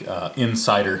like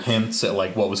insider hints at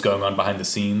like what was going on behind the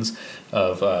scenes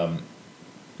of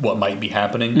what might be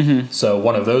happening. Mm-hmm. So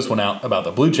one of those went out about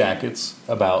the Blue Jackets,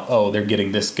 about, oh, they're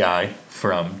getting this guy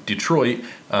from Detroit.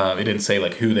 It didn't say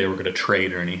like who they were going to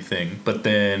trade or anything. But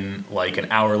then like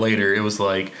an hour later, it was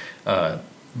like the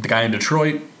guy in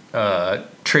Detroit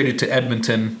traded to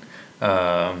Edmonton,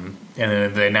 and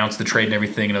then they announced the trade and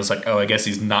everything, and I was like, oh, I guess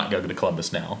he's not going to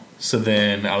Columbus now. So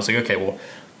then I was like, okay, well,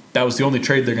 that was the only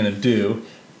trade they're going to do.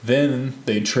 Then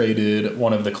they traded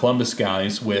one of the Columbus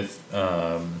guys with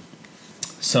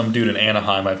some dude in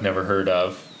Anaheim I've never heard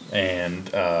of, and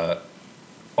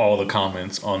all the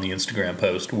comments on the Instagram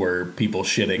post were people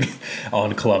shitting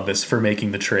on Columbus for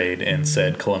making the trade and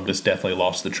said Columbus definitely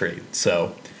lost the trade.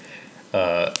 So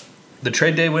the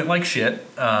trade day went like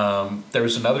shit. There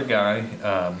was another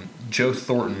guy, Joe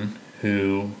Thornton,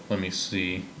 who, let me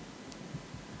see.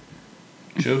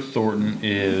 Joe Thornton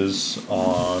is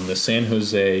on the San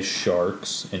Jose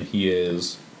Sharks, and he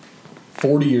is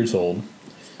 40 years old.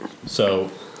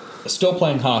 So, still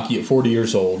playing hockey at 40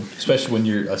 years old, especially when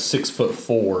you're a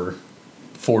 6'4",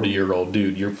 40-year-old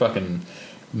dude. Your fucking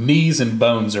knees and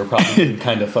bones are probably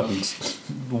kind of fucking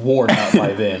worn out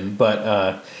by then.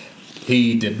 But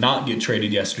he did not get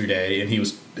traded yesterday, and he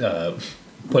was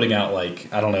putting out, like,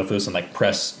 I don't know if it was in like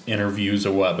press interviews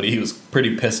or what, but he was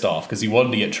pretty pissed off because he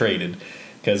wanted to get traded.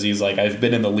 Because he's like, I've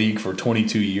been in the league for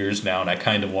 22 years now, and I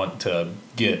kind of want to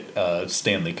get a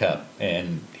Stanley Cup.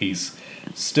 And he's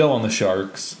still on the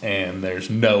Sharks, and there's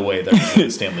no way they're going to win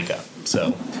the Stanley Cup.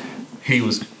 So he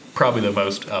was probably the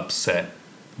most upset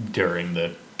during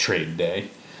the trade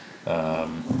day.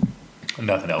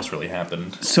 Nothing else really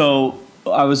happened. So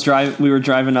we were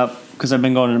driving up because I've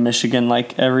been going to Michigan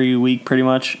like every week pretty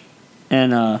much,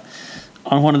 and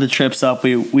on one of the trips up,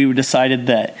 we decided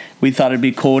that we thought it'd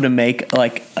be cool to make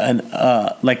like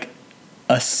a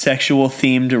sexual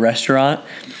themed restaurant.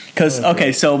 Because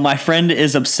okay, so my friend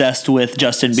is obsessed with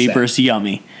Justin Bieber's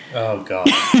 "Yummy." Oh god,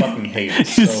 I fucking hate it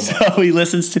so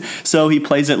much. So he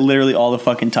plays it literally all the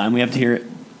fucking time. We have to hear it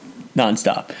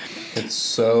nonstop. It's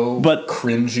so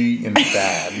cringy and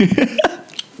bad.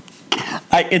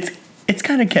 It's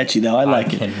kind of catchy though. I like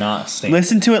it. I cannot stand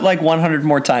Listen to it like 100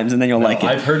 more times and then you'll like it.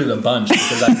 I've heard it a bunch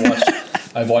because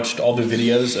I've watched all the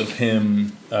videos of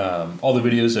him, all the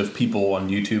videos of people on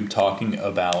YouTube talking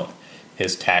about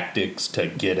his tactics to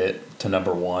get it to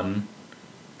number one,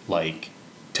 like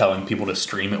telling people to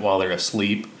stream it while they're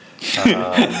asleep.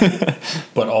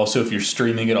 But also if you're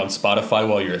streaming it on Spotify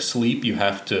while you're asleep, you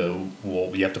have to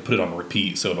put it on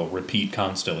repeat so it'll repeat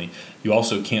constantly. You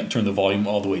also can't turn the volume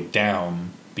all the way down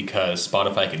because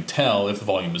Spotify can tell if the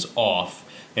volume is off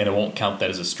and it won't count that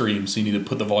as a stream. So you need to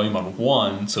put the volume on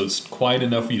 1 so it's quiet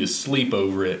enough for you to sleep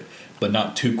over it, but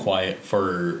not too quiet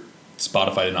for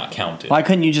Spotify to not count it. Why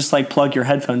couldn't you just like plug your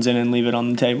headphones in and leave it on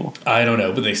the table? I don't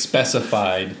know, but they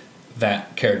specified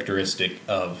that characteristic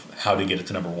of how to get it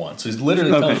to number 1. So he's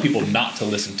literally telling people not to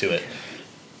listen to it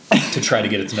to try to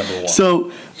get it to number 1.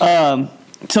 So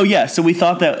we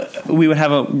thought that we would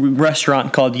have a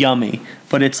restaurant called Yummy,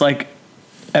 but it's like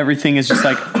everything is just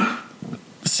like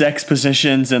sex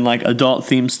positions and like adult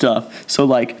themed stuff. So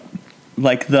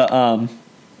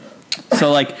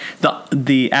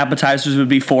the appetizers would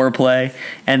be foreplay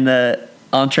and the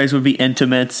entrees would be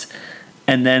intimates,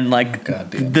 and then like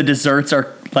the desserts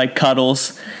are like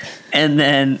cuddles, and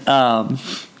then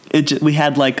we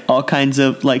had like all kinds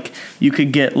of like you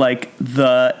could get like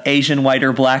the Asian white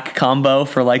or black combo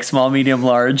for like small, medium,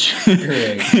 large.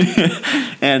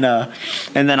 and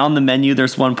then on the menu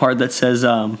there's one part that says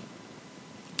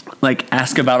like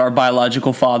ask about our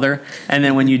biological father, and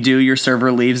then when you do, your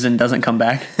server leaves and doesn't come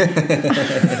back.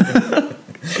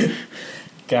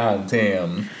 God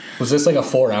damn. Was this like a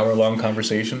 4-hour long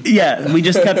conversation? Yeah, we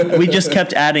just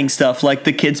kept adding stuff. Like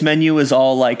the kids menu is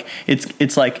all like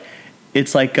it's like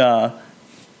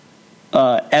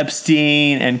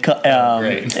Epstein and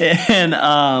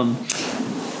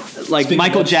like Speaking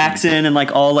Michael Jackson and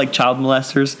like all like child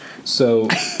molesters. So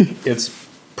it's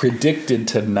predicted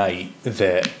tonight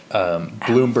that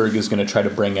Bloomberg is going to try to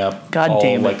bring up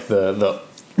like the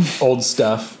old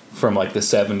stuff from like the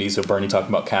 70s of Bernie talking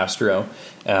about Castro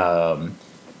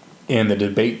in the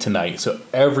debate tonight. So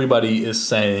everybody is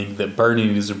saying that Bernie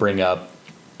needs to bring up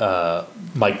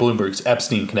Mike Bloomberg's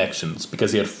Epstein connections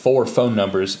because he had 4 phone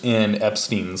numbers in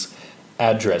Epstein's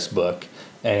address book.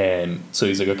 And so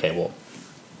he's like, okay, well,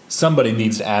 somebody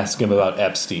needs to ask him about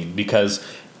Epstein because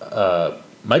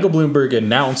Michael Bloomberg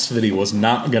announced that he was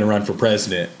not going to run for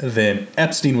president. Then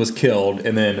Epstein was killed,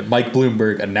 and then Mike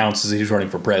Bloomberg announces he's running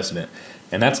for president.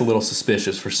 And that's a little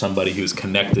suspicious for somebody who's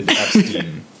connected to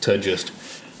Epstein to just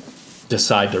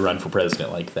decide to run for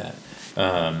president like that.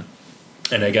 And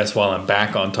I guess while I'm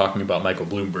back on talking about Michael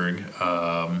Bloomberg,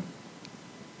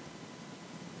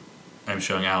 I'm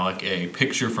showing Alec a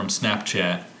picture from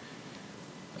Snapchat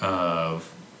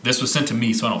of... This was sent to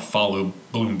me, so I don't follow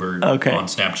Bloomberg on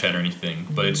Snapchat or anything.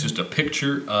 But it's just a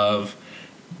picture of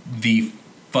the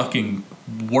fucking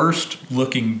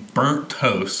worst-looking burnt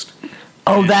toast.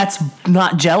 Oh, that's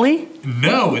not jelly?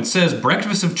 No, it says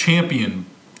Breakfast of Champions.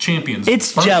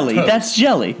 It's jelly. Toast. That's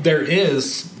jelly. There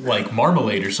is like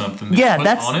marmalade or something.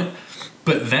 That's on it,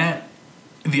 but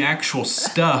the actual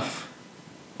stuff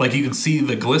Like you can see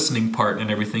the glistening part and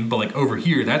everything, but like over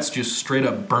here, that's just straight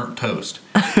up burnt toast.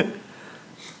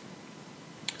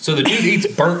 So the dude eats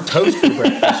burnt toast for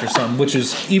breakfast or something, which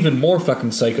is even more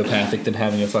fucking psychopathic than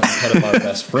having a fucking pedophile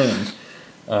best friend.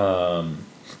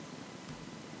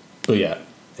 But yeah,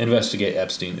 investigate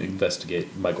Epstein,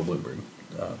 investigate Michael Bloomberg.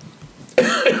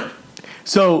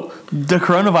 So the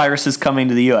coronavirus is coming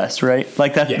to the U.S., right?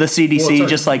 Like that, Yeah. the CDC Well,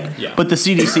 just like, yeah. but the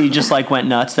CDC just like went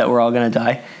nuts that we're all gonna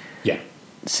die. Yeah.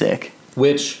 Sick.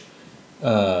 Which people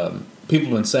have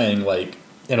been saying, like,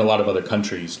 in a lot of other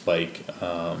countries, like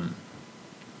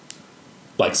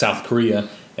South Korea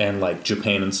and, like,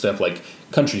 Japan and stuff, like,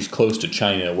 countries close to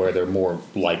China where they're more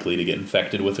likely to get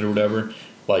infected with it or whatever.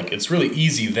 Like, it's really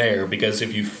easy there because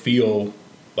if you feel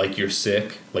like you're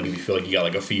sick, like if you feel like you got,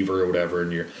 like, a fever or whatever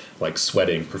and you're, like,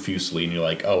 sweating profusely and you're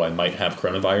like, oh, I might have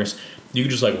coronavirus, you can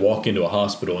just, like, walk into a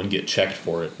hospital and get checked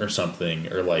for it or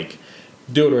something or, like,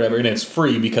 do it or whatever, and it's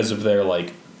free because of their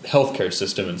like healthcare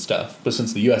system and stuff. But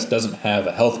since the U.S. doesn't have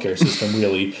a healthcare system,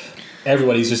 really,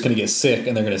 everybody's just going to get sick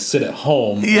and they're going to sit at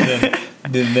home and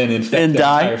then infect And their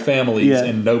die. entire families, Yeah.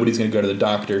 and nobody's going to go to the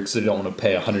doctor because they don't want to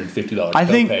pay $150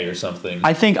 copay or something.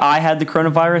 I think I had the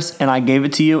coronavirus and I gave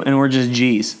it to you, and we're just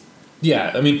G's.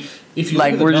 Yeah, I mean, if you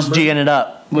Like look at the we're just number, G'ing it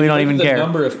up. We don't even the care.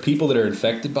 number of people that are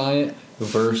infected by it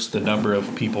versus the number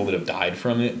of people that have died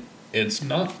from it, it's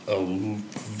not a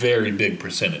very big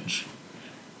percentage.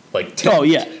 Like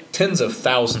tens of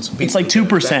thousands of people. It's like have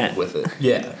been 2%. infected with it.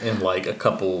 Yeah, and like a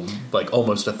couple, like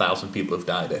almost 1,000 people have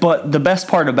died. But the best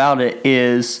part about it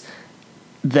is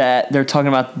that they're talking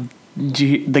about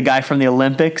the guy from the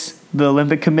Olympics, the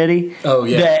Olympic Committee. Oh,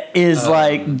 yeah. That is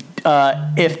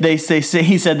if they say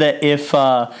he said that if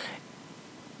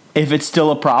it's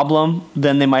still a problem,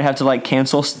 then they might have to like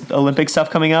cancel Olympic stuff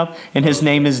coming up. And his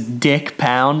name is Dick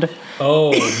Pound.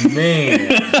 Oh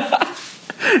man.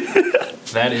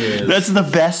 That's the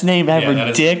best name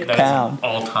ever, Dick Pound. That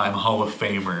is an all-time Hall of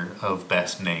Famer of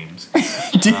best names.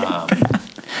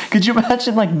 Could you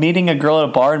imagine like meeting a girl at a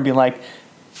bar and being like,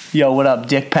 "Yo, what up,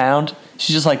 Dick Pound?"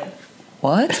 She's just like,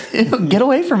 "What? Get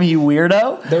away from me, you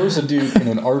weirdo!" There was a dude in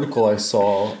an article I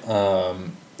saw.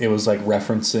 It was like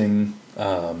referencing.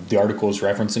 The article was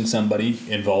referencing somebody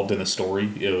involved in a story.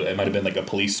 It might have been like a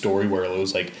police story where it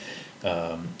was like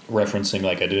referencing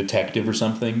like a detective or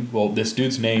something. Well, this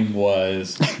dude's name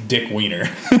was Dick Wiener.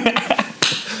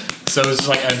 So it's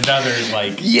like another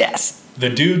like Yes. The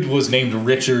dude was named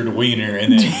Richard Wiener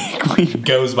and then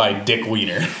goes by Dick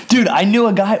Wiener. Dude, I knew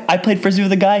a guy. I played frisbee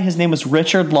with a guy. His name was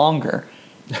Richard Longer.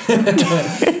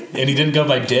 And he didn't go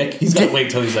by Dick. He's got to wait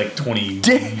till he's like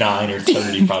 29 or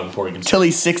 30 probably before he can. Till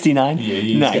he's 69.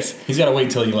 Yeah, nice. He's got to wait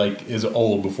till he like is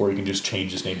old before he can just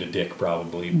change his name to Dick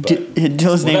probably. But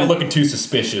till his name without looking too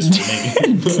suspicious,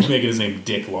 making his name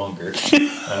Dick Longer.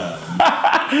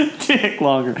 Dick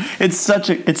Longer. It's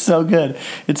so good.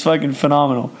 It's fucking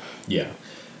phenomenal. Yeah.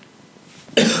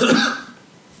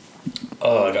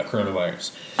 Oh, I got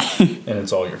coronavirus, and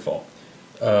it's all your fault.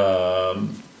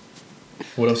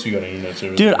 What else you got on your notes?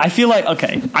 Dude, I feel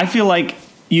like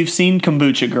you've seen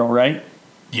Kombucha Girl, right?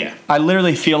 Yeah. I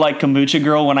literally feel like Kombucha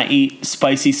Girl when I eat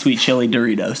spicy sweet chili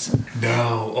Doritos.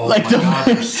 No. Oh Like my God,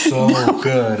 they're so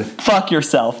good. Fuck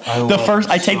yourself.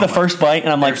 I take the first bite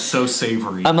and I'm They're like, so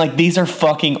savory. I'm like, these are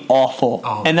fucking awful.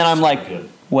 Oh, and then I'm so like, good.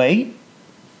 wait,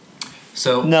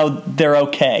 So no, they're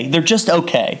okay. They're just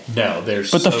okay. no, they're.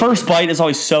 But the first bite is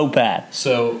always so bad.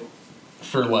 So,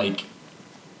 for like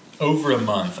over a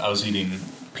month, I was eating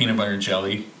peanut butter and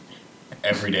jelly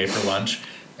every day for lunch,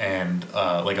 and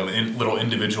like a little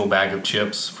individual bag of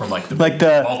chips from like the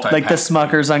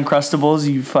Smucker's Uncrustables.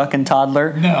 You fucking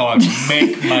toddler. No, I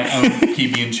make my own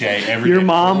PB&J every day. Your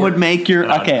mom would make your.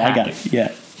 and I'd Okay, I pack got it.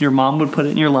 Yeah, your mom would put it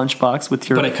in your lunchbox with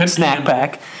your But I couldn't snack handle-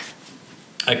 pack.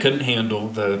 I couldn't handle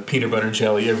the peanut butter and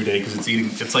jelly every day because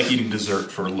it's like eating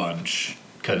dessert for lunch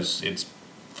because it's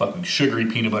fucking sugary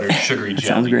peanut butter, sugary jelly.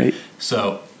 Sounds great.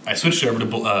 So I switched over to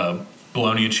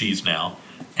bologna and cheese now,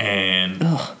 and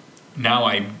now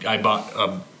I bought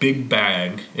a big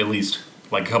bag. At least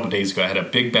like a couple days ago, I had a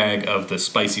big bag of the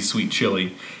spicy sweet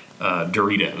chili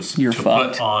Doritos You're to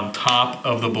fucked. put on top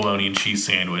of the bologna and cheese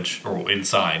sandwich or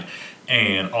inside,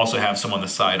 and also have some on the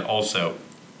side also.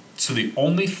 So the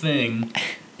only thing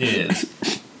is,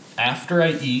 after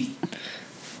I eat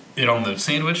it on the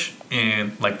sandwich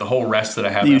and like the whole rest that I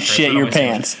have, You after I shit put it on your my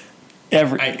sandwich,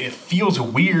 pants. it feels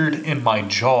weird in my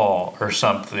jaw or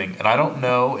something, and I don't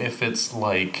know if it's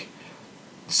like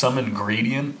some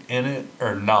ingredient in it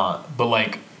or not. But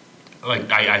like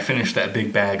I finished that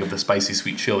big bag of the spicy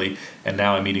sweet chili, and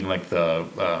now I'm eating like the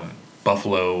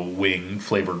buffalo wing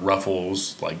flavored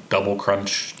Ruffles, like double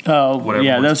crunch. Oh, whatever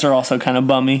yeah, ones. those are also kind of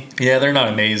bummy. Yeah, they're not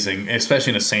amazing,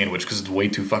 especially in a sandwich because it's way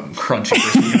too fucking crunchy.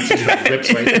 It just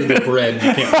rips right through the bread.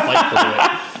 You can't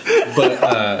bite through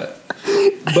it.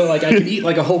 But like I can eat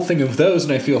like a whole thing of those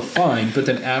and I feel fine. But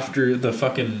then after the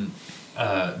fucking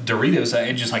Doritos,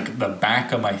 I just like the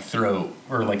back of my throat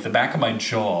or like the back of my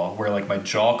jaw, where like my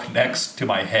jaw connects to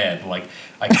my head. Like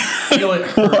I can feel it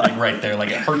hurting right there. Like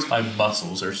it hurts my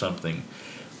muscles or something.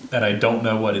 And I don't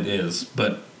know what it is,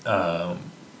 but I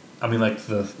mean, like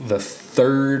the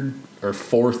third or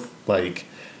fourth like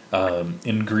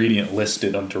ingredient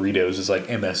listed on Doritos is like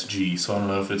MSG. So I don't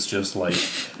know if it's just like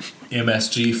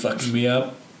MSG fucking me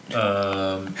up.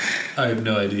 I have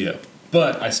no idea,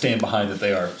 but I stand behind that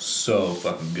they are so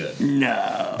fucking good.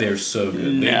 No, They're so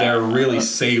good. No. They're really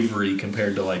savory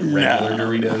compared to like regular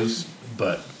Doritos,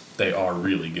 but they are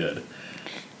really good.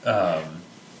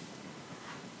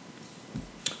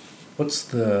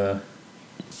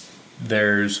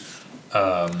 There's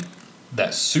that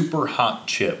super hot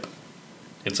chip.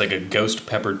 It's like a ghost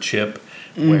pepper chip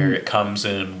where it comes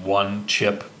in one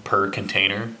chip per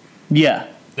container. Yeah.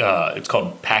 It's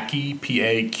called Paqui,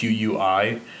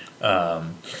 Paqui.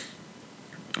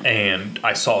 And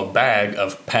I saw a bag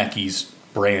of Paqui's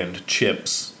brand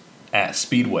chips at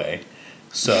Speedway.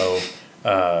 So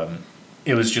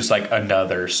it was just like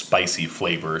another spicy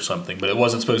flavor or something. But it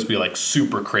wasn't supposed to be like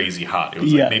super crazy hot. It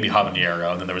was like maybe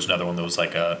habanero. And then there was another one that was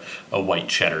like a white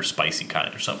cheddar spicy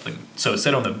kind or something. So it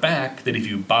said on the back that if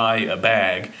you buy a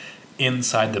bag,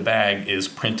 inside the bag is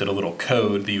printed a little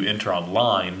code that you enter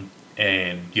online.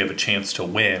 And you have a chance to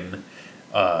win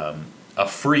a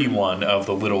free one of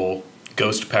the little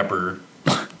ghost pepper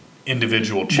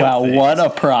individual chip Wow, things. what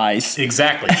a prize.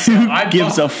 Exactly. So Who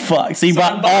gives a fuck? So you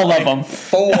bought all like of them.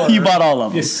 4. You bought all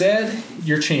of them. It said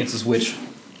your chances, which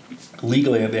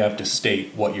legally they have to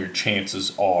state what your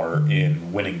chances are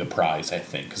in winning the prize, I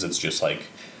think, because it's just like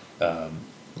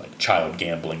child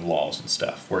gambling laws and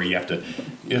stuff, where you have to,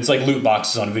 it's like loot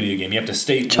boxes on a video game. You have to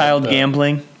state Child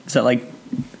gambling? Is that like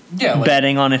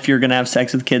betting on if you're going to have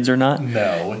sex with kids or not?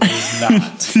 No, it is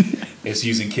not. It's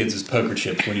using kids as poker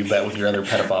chips when you bet with your other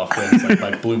pedophile friends like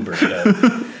Mike Bloomberg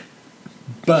does.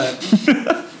 But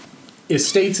it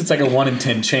states it's like a 1 in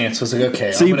 10 chance. So it's like,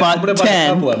 okay, so I'm gonna buy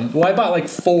 10. a couple of them. Well, I bought like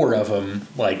 4 of them.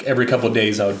 Like every couple of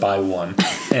days I would buy one.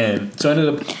 And so I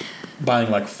ended up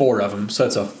buying like 4 of them. So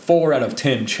it's a 4 out of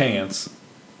 10 chance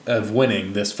of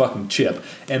winning this fucking chip.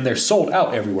 And they're sold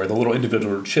out everywhere, the little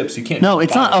individual chips. You can't. No,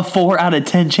 it's not a 4 out of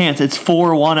 10 chance. It's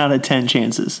 4 1 out of 10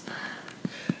 chances.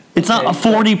 It's not a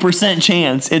 40%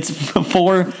 chance. It's 4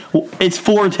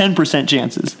 10%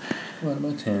 chances. Divided by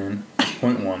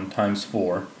 10.1 times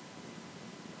 4.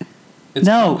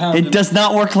 No, it does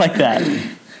not work like that.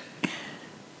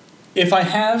 If I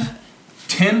have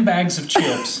 10 bags of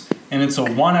chips and it's a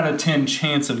 1 out of 10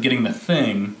 chance of getting the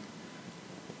thing,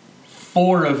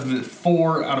 4 out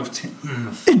of 10.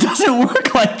 It doesn't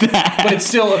work like that. But it's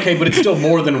still okay. But it's still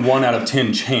more than 1 out of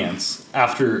 10 chance.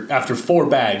 After 4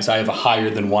 bags, I have a higher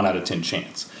than 1 out of 10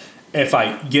 chance. If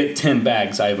I get 10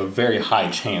 bags, I have a very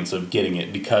high chance of getting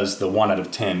it because the 1 out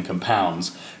of 10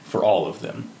 compounds for all of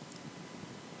them.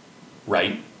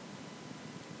 Right?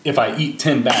 If I eat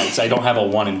 10 bags, I don't have a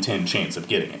 1 in 10 chance of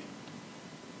getting it.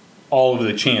 All of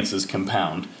the chances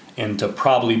compound into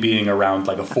probably being around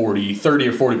like a 30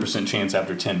 or 40% chance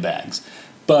after 10 bags.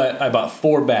 But I bought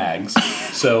 4 bags,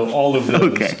 so all of those.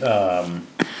 Okay.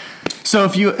 So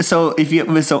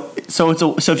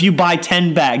if you buy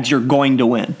 10 bags, you're going to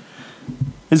win.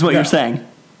 Is what No. you're saying?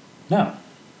 No.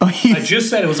 Oh, I just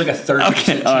said it was like a 30%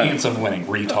 Okay, all right. chance of winning,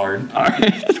 retard. All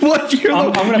right. What? You're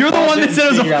I'm the pause one it that and said it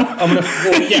was figure a. out- I'm gonna.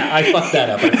 Well, yeah, I fucked that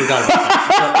up. I forgot about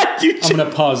that. You I'm gonna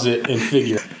pause it and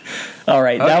figure. All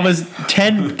right, that Okay. was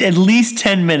at least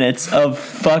 10 minutes of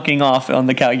fucking off on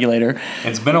the calculator.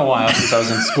 It's been a while since I was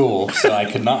in school, so I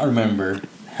could not remember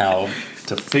how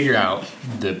to figure out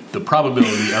the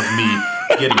probability of me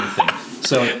getting the thing.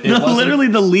 So it wasn't, Literally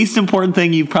the least important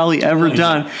thing you've probably ever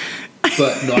done.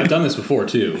 But no, I've done this before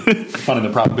too. Finding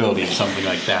the probability of something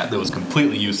like that was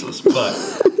completely useless. But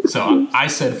so I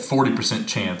said 40%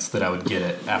 chance that I would get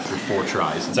it after 4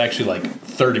 tries. It's actually like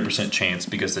 30% chance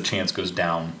because the chance goes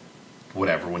down,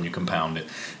 whatever, when you compound it.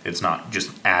 It's not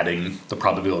just adding the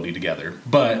probability together.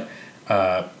 But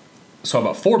so I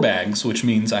bought 4 bags, which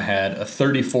means I had a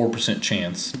 34%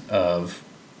 chance of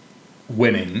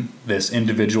winning this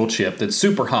individual chip that's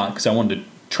super hot because I wanted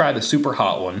to try the super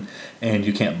hot one, and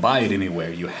you can't buy it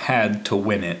anywhere. You had to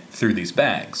win it through these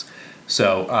bags.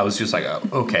 So I was just like, oh,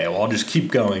 okay, well, I'll just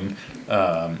keep going.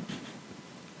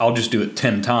 I'll just do it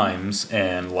 10 times,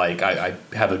 and like I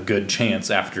have a good chance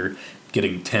after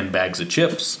getting 10 bags of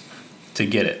chips to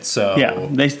get it. So Yeah,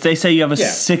 they say you have a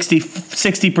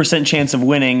 60% chance of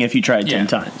winning if you try it 10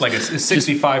 times. Like a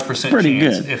 65% pretty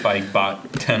chance good. if I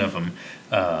bought 10 of them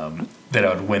that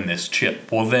I would win this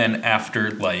chip. Well, then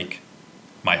after like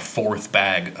my 4th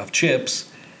bag of chips,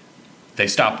 they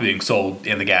stopped being sold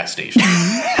in the gas station.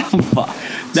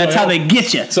 That's how they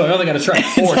get you. So I only got to try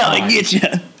 4 That's how they times. get you.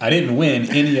 I didn't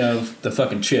win any of the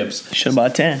fucking chips. Should have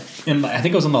bought 10. And I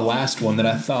think it was on the last one that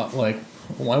I thought, like,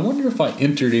 well, I wonder if I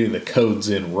entered any of the codes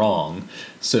in wrong.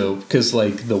 So, because,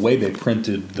 like, the way they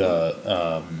printed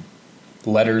the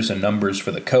letters and numbers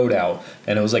for the code out,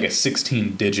 and it was like a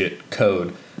 16-digit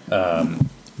code that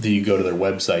you go to their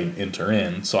website and enter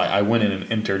in. So I went in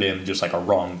and entered in just, like, a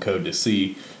wrong code to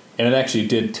see. And it actually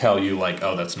did tell you, like,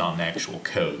 oh, that's not an actual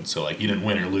code. So, like, you didn't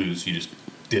win or lose. You just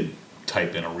did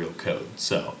type in a real code.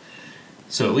 So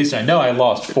at least I know I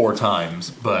lost 4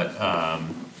 times. But,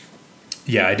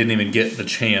 yeah, I didn't even get the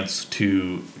chance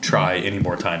to try any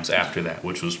more times after that,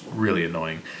 which was really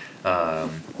annoying.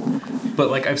 But,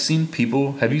 like, I've seen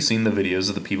people... Have you seen the videos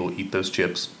of the people eat those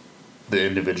chips? The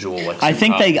individual, like... I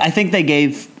think they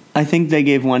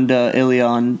gave one to Ilya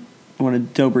on one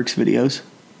of Dobrik's videos.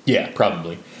 Yeah,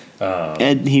 probably.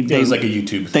 And it was like a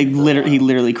YouTube thing. He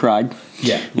literally cried.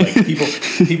 Yeah, like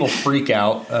people freak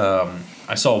out.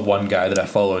 I saw one guy that I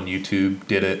follow on YouTube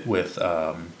did it with,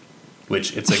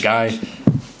 which it's a guy.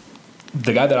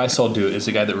 The guy that I saw do it is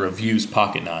a guy that reviews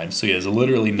pocket knives. So he has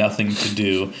literally nothing to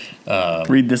do.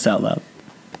 Read this out loud.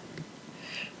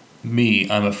 Me,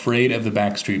 I'm afraid of the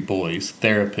Backstreet Boys.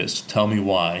 Therapist, tell me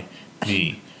why.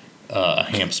 Me, a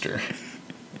hamster.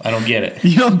 I don't get it.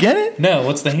 You don't get it? No,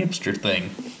 what's the hamster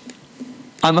thing?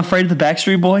 I'm afraid of the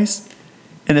Backstreet Boys,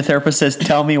 and the therapist says,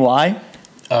 "Tell me why."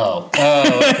 Oh,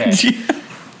 okay.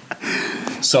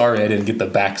 Sorry, I didn't get the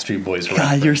Backstreet Boys reference.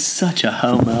 God, you're such a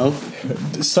homo.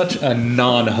 Such a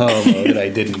non-homo that I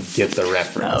didn't get the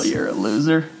reference. Oh, you're a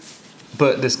loser.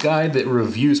 But this guy that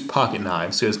reviews pocket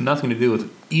knives, who has nothing to do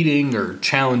with eating or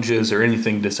challenges or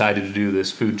anything, decided to do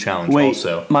this food challenge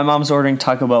also. My mom's ordering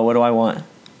Taco Bell. What do I want?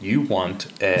 You want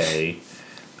a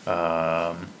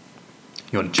chicken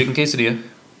quesadilla.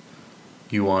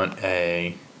 You want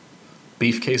a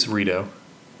beef quesarito.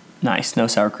 Nice, no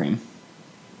sour cream.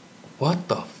 What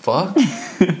the fuck?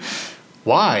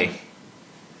 Why?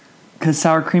 Because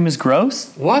sour cream is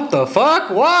gross? What the fuck?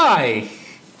 Why?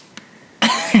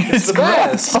 It's the gross.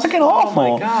 best. It's fucking awful.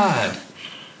 Oh my god.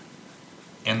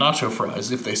 And nacho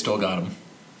fries, if they still got them.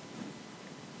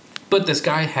 But this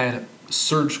guy had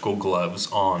surgical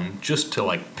gloves on just to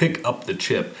like pick up the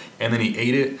chip, and then he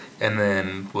ate it and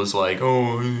then was like,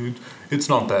 oh, it's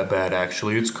not that bad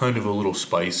actually, it's kind of a little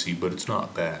spicy, but it's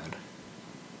not bad.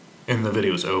 And the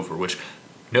video's over, which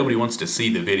nobody wants to see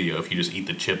the video if you just eat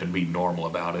the chip and be normal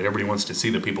about it. Everybody wants to see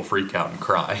the people freak out and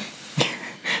cry.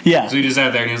 Yeah. So he just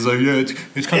sat there and he's like, yeah,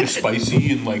 it's kind of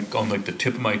spicy, and like on like the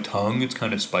tip of my tongue it's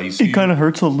kind of spicy. It kind of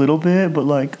hurts a little bit, but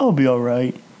like, I'll be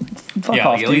alright. Fuck yeah,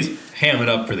 off, like, at dude. least ham it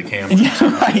up for the camera.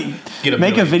 Yeah, right.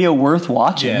 Make a video worth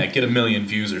watching. Yeah, get 1 million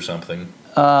views or something.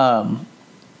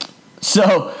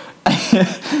 So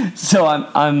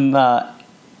I'm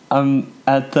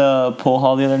at the pool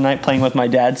hall the other night playing with my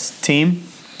dad's team,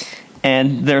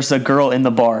 and there's a girl in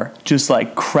the bar just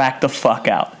like cracked the fuck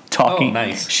out talking. Oh,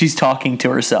 nice. She's talking to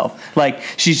herself. Like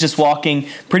she's just walking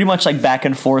pretty much like back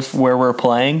and forth where we're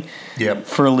playing. Yep.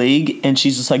 For league, and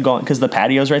she's just like going because the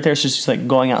patio's right there. So she's like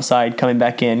going outside, coming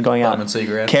back in, going out,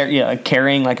 cigarettes.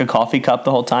 Carrying like a coffee cup the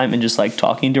whole time, and just like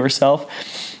talking to herself.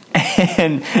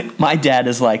 And my dad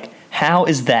is like, how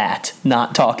is that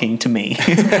not talking to me?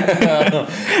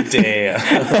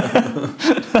 Damn.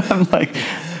 I'm like,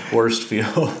 Worst feel.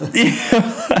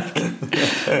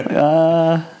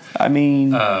 I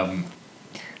mean,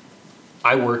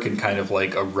 I work in kind of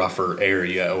like a rougher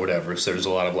area or whatever, so there's a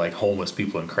lot of like homeless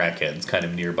people and crackheads kind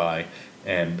of nearby.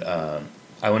 And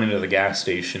I went into the gas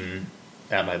station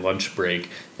at my lunch break,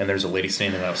 and there's a lady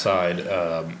standing outside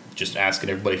just asking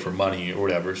everybody for money or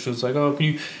whatever. She was like, oh, can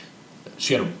you...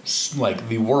 She had like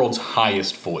the world's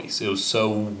highest voice. It was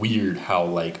so weird how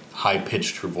like high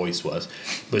pitched her voice was.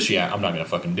 But I'm not gonna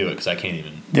fucking do it because I can't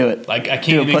even do it. Like I can't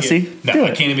do even it, pussy. I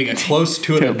can't even get close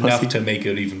to it enough pussy. to make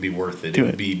it even be worth it. Do it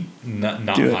would it. be not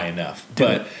Do high it. enough. Do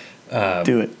But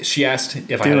do it. She asked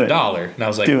if I Do had it. $1, and I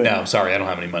was like, Do it. no, I'm sorry, I don't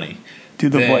have any money. Do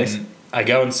the Then voice. I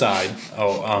go inside.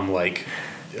 I'm like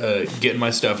getting my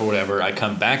stuff or whatever. I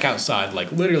come back outside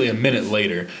like literally a minute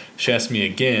later. She asked me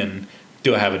again,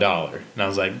 do I have $1? And I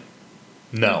was like,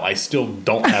 no, I still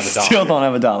don't have $1. Still don't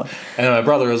have $1. And then my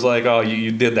brother was like, oh,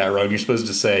 you did that wrong. You're supposed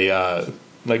to say,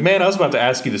 Like, man, I was about to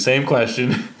ask you the same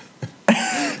question.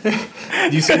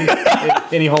 You see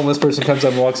any homeless person comes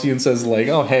up and walks to you and says like,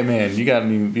 "Oh, hey man, you got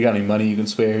any money you can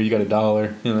spare? You got $1?"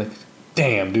 And you're like,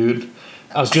 "Damn, dude,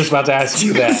 I was just about to ask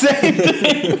you that." Same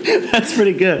thing. That's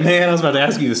pretty good. Man, I was about to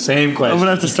ask you the same question. I'm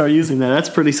gonna have to start using that. That's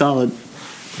pretty solid.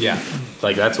 Yeah,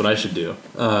 like that's what I should do.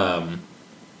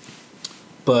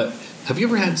 But have you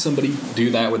ever had somebody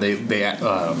do that where they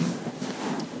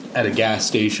at a gas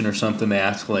station or something, they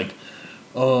ask like,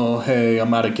 "Oh, hey,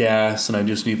 I'm out of gas and I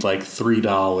just need like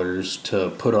 $3 to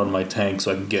put on my tank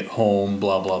so I can get home,"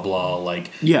 blah, blah, blah,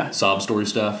 like sob story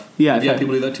stuff? Yeah. Have you had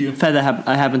people do that to you? I've had that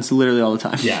happens literally all the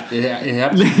time. Yeah, it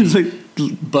happens. It's like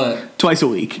but twice a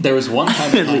week. There was one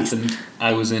time it At least. happened.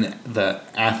 I was in the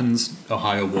Athens,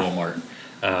 Ohio Walmart,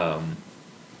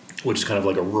 which is kind of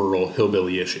like a rural,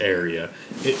 hillbilly-ish area.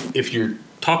 If you're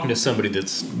talking to somebody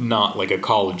that's not like a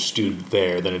college student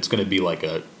there, then it's going to be like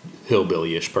a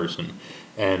hillbilly-ish person.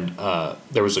 And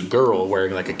there was a girl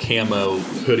wearing like a camo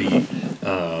hoodie,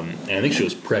 and I think she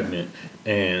was pregnant.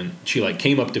 And she like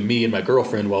came up to me and my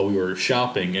girlfriend while we were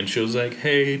shopping, and she was like,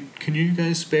 "Hey, can you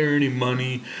guys spare any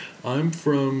money? I'm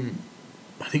from,"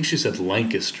 I think she said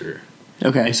Lancaster.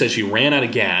 Okay. And said she ran out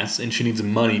of gas and she needs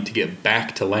money to get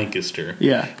back to Lancaster.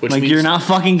 Yeah. Which like means you're not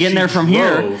fucking getting there from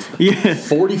here. Yeah.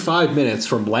 45 minutes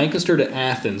from Lancaster to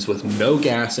Athens with no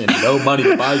gas and no money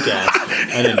to buy gas,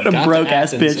 and then got broke to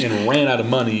ass Athens bitch. and ran out of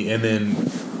money, and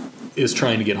then is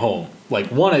trying to get home. Like,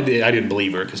 one, I didn't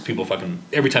believe her because people fucking,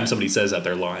 every time somebody says that,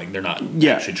 they're lying. They're not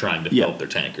actually trying to fill up their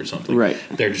tank or something. Right.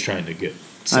 They're just trying to get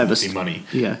sympathy money.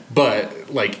 Yeah.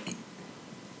 But like,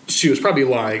 she was probably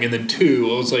lying. And then two,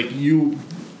 I was like,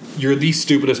 you're the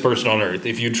stupidest person on earth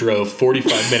if you drove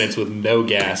 45 minutes with no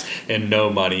gas and no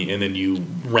money, and then you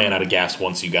ran out of gas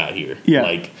once you got here. Yeah.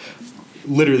 Like,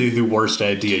 literally the worst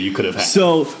idea you could have had.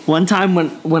 So one time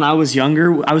when I was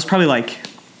younger, I was probably like,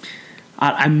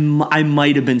 I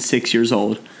might have been 6 years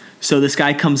old. So this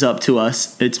guy comes up to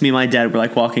us. It's me and my dad. We're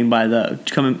like walking by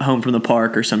coming home from the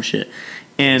park or some shit.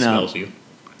 And He smells you.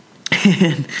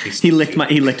 and he licked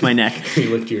my neck. He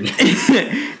licked your neck.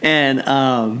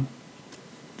 And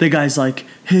the guy's like,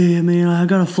 "Hey man, I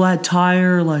got a flat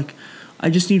tire. Like,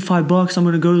 I just need $5. I'm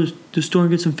gonna go to the store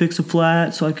and get some fix a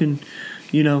flat so I can,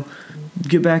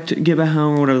 get back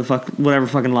home," or whatever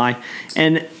fucking lie.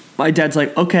 And my dad's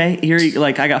like, "Okay,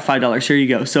 I got $5. Here you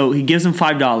go." So he gives him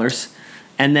 $5,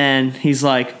 and then he's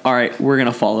like, "All right, we're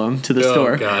gonna follow him to the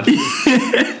store." God.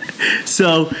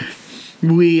 So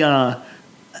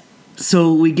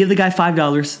we give the guy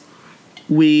 $5.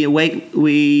 We wait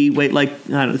like, I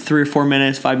don't know, 3 or 4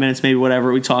 minutes, 5 minutes, maybe,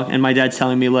 whatever. We talk, and my dad's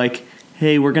telling me like,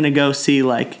 "Hey, we're gonna go see,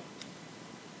 like,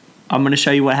 I'm gonna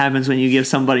show you what happens when you give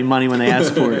somebody money when they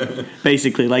ask for it."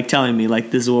 Basically, like telling me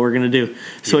like, this is what we're gonna do.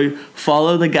 So we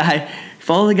follow the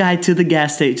guy to the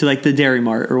gas station, to like the Dairy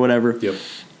Mart or whatever. Yep.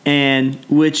 And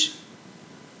which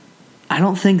I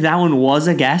don't think that one was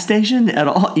a gas station at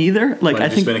all either. Like, I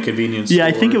think been a convenience store. Yeah,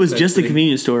 I think it was just a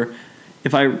convenience store,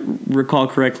 if I recall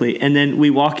correctly. And then we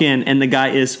walk in, and the guy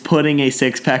is putting a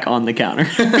 6-pack on the counter.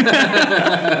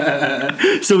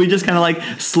 So we just kind of like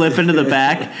slip into the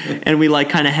back, and we like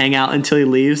kind of hang out until he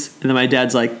leaves. And then my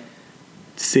dad's like,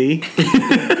 "See?"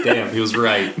 Damn, he was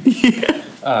right.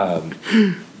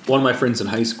 One of my friends in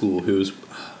high school he was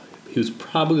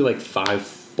probably like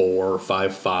 5'4" or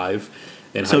 5'5"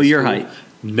 in high school. So your height?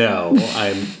 No,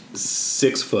 I'm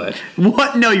 6 foot.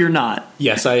 What? No, you're not.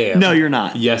 Yes, I am. No, you're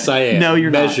not. Yes, I am. No,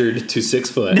 you're not. Measured to 6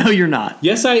 foot. No, you're not.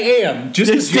 Yes, I am.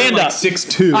 Just because stand you're up. like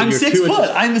 6'2". I'm you're 6 2 foot.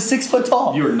 inches- I'm 6 foot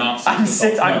tall. You are not 6 I'm foot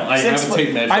six. tall. I'm No, I 6 have a foot.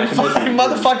 tape measure. I'm I can measure fine, you.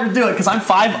 motherfucker. Do it, because I'm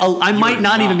 5. I might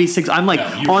not even be 6. I'm like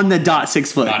No, you're on the dot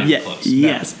 6 foot. not even Yeah. close. No.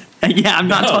 Yes. Yeah, I'm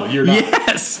not No, tall. you're not.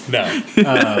 Yes. No.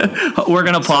 We're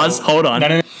gonna pause. Hold on.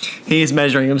 No. He's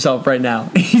measuring himself right now.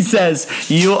 He says,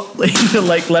 "You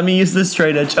like, let me use this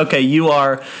straight edge. Okay, you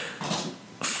are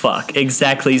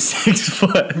exactly 6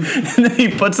 foot." And then he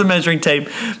puts the measuring tape,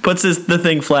 puts the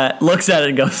thing flat, looks at it,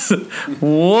 and goes,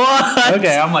 "What?"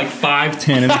 Okay, I'm like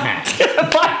 5'10" and a half.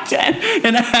 5'10"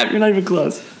 and a half. You're not even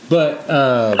close. But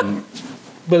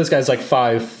this guy's like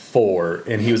 5'4",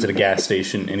 and he was at a gas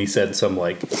station, and he said some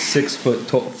like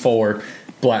 6'4"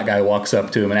 black guy walks up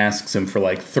to him and asks him for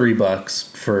like $3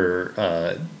 for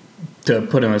to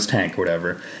put in his tank or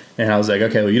whatever. And I was like,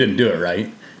 "Okay, well, you didn't do it right."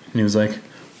 And he was like,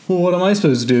 "Well, what am I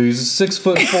supposed to do? He's a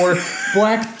 6'4"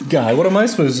 black guy. What am I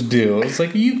supposed to do?" It's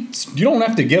like, you don't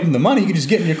have to give him the money. You can just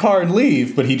get in your car and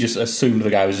leave. But he just assumed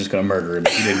the guy was just going to murder him.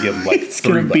 He didn't give him like He's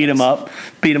gonna $3.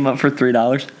 beat him up for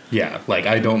 $3. Yeah, like,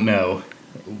 I don't know.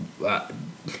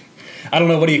 I don't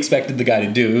know what he expected the guy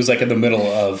to do. It was like in the middle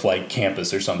of like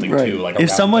campus or something too. Like if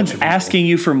someone's asking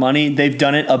you for money, they've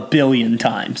done it a billion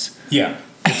times. Yeah,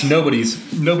 it's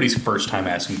nobody's first time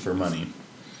asking for money.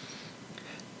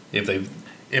 If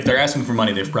they're asking for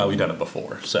money, they've probably done it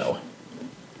before. So,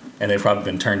 and they've probably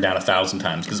been turned down 1,000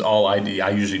 times because I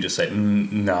usually just say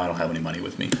no, I don't have any money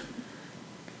with me.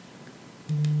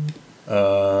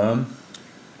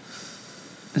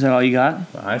 Is that all you got?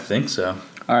 I think so.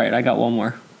 All right, I got one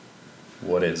more.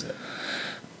 What is it?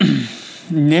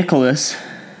 Nicholas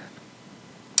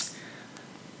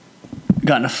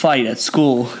got in a fight at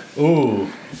school. Ooh.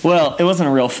 Well, it wasn't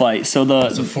a real fight. So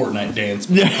It's a Fortnite dance,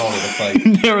 but they called it a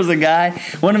fight. There was a guy,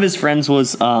 one of his friends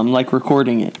was like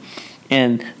recording it.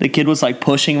 And the kid was like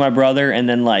pushing my brother and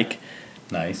then like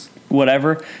Nice.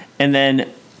 whatever. And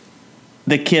then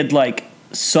the kid like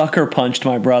sucker punched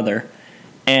my brother.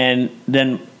 And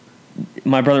then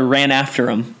my brother ran after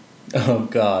him. Oh,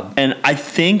 God. And I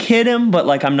think hit him, but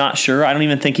like I'm not sure. I don't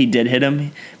even think he did hit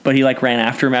him. But he like ran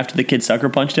after him after the kid sucker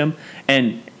punched him.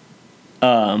 And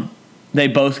they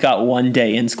both got 1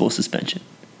 day in school suspension.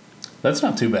 That's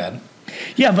not too bad.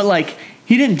 Yeah, but like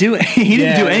he didn't do it. He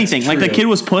didn't do anything. Like the kid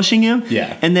was pushing him.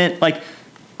 Yeah. And then like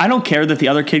I don't care that the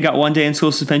other kid got 1 day in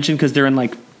school suspension because they're in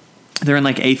like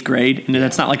 8th grade and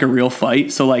that's not like a real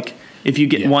fight. So like if you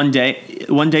get 1 day,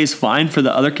 1 day's fine for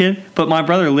the other kid. But my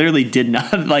brother literally did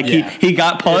not like he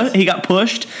got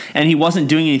pushed and he wasn't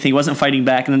doing anything. He wasn't fighting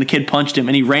back. And then the kid punched him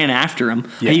and he ran after him.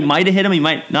 Yeah. He might have hit him. He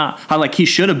might not. He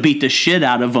should have beat the shit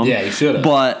out of him. Yeah, he should have.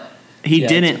 But he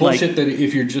didn't. It's bullshit that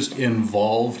if you're just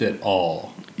involved at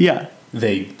all,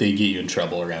 they get you in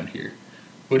trouble around here,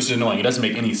 which is annoying. It doesn't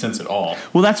make any sense at all.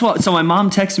 Well, that's what. So my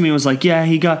mom texted me and was like, "Yeah,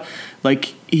 he got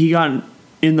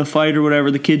in the fight or whatever.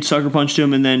 The kid sucker punched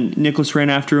him, and then Nicholas ran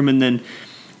after him, and then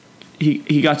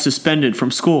he got suspended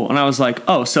from school." And I was like,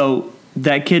 "Oh, so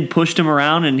that kid pushed him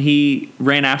around and he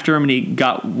ran after him, and he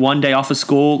got 1 day off of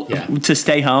school to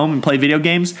stay home and play video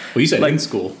games." Well, you said in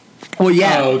school. Well,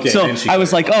 yeah. Oh, okay. So I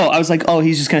was like,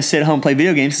 he's just gonna sit at home and play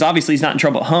video games. Because obviously he's not in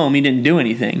trouble at home. He didn't do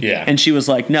anything. Yeah. And she was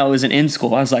like, "No, it wasn't in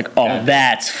school." I was like, "Oh,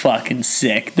 that's fucking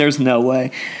sick. There's no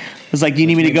way." I was like, "Do you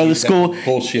need me to go to the school?"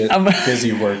 Bullshit.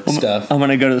 Busy work stuff. I'm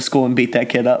gonna go to the school and beat that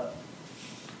kid up.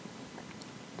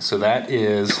 So that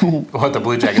is what the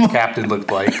Blue Jackets captain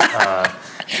looked like.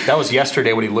 That was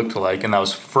yesterday what he looked like, and that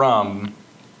was from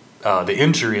the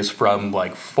injury is from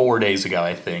like 4 days ago,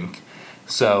 I think.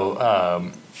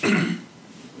 So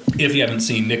if you haven't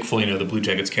seen Nick Foligno, the Blue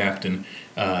Jackets captain,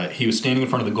 he was standing in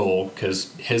front of the goal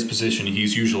because his position,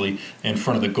 he's usually in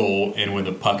front of the goal, and when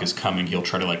the puck is coming, he'll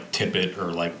try to like tip it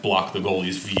or like block the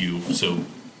goalie's view so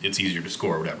it's easier to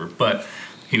score or whatever. But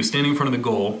he was standing in front of the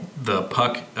goal. The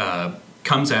puck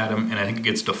comes at him, and I think it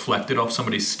gets deflected off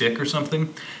somebody's stick or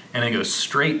something, and it goes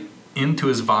straight into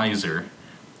his visor.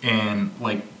 And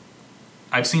like,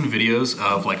 I've seen videos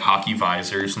of like hockey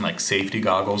visors and like safety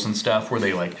goggles and stuff where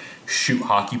they like shoot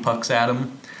hockey pucks at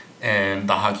him, and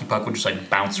the hockey puck would just like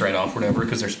bounce right off, whatever,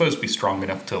 because they're supposed to be strong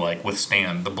enough to like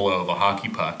withstand the blow of a hockey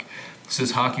puck. So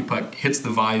this hockey puck hits the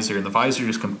visor, and the visor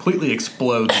just completely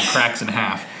explodes and cracks in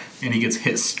half, and he gets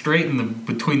hit straight in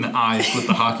between the eyes with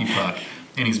the hockey puck,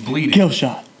 and he's bleeding. Kill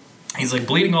shot. He's like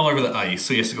bleeding all over the ice,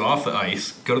 so he has to go off the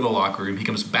ice, go to the locker room. He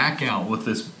comes back out with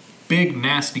this big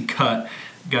nasty cut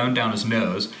going down his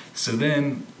nose. So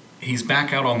then he's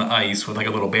back out on the ice with like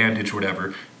a little bandage or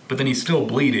whatever, but then he's still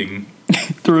bleeding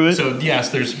through it. So yes,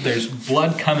 there's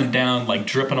blood coming down, like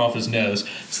dripping off his nose.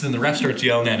 So then the ref starts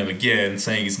yelling at him again,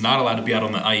 saying he's not allowed to be out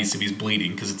on the ice if he's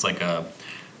bleeding, because it's like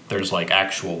there's like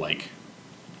actual like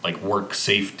work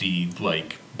safety,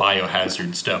 like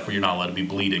biohazard stuff where you're not allowed to be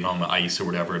bleeding on the ice or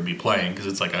whatever and be playing, because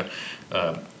it's like a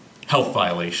health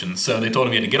violation. So they told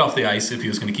him he had to get off the ice if he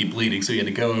was going to keep bleeding. So he had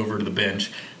to go over to the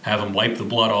bench, have him wipe the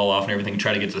blood all off and everything, and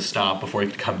try to get to stop before he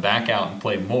could come back out and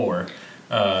play more.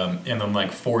 And then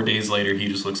like 4 days later, he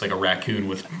just looks like a raccoon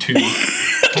with two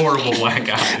horrible black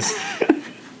eyes.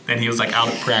 And he was like out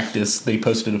at practice. They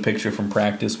posted a picture from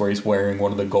practice where he's wearing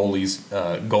one of the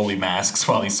goalie masks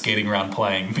while he's skating around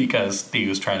playing, because he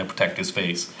was trying to protect his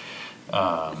face.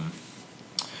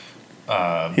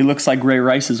 He looks like Ray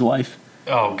Rice's wife.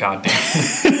 Oh, God damn.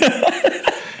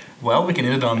 Well, we can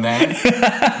end it on that.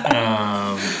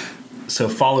 So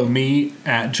follow me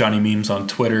at Johnny Memes on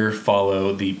Twitter.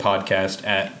 Follow the podcast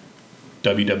at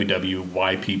www.yppod.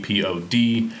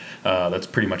 That's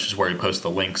pretty much just where we post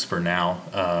the links for now.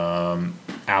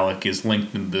 Alec is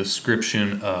linked in the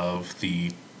description of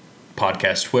the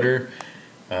podcast Twitter.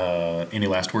 Any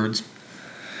last words?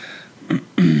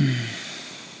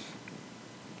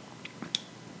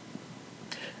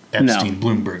 Epstein, No.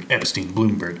 Bloomberg, Epstein,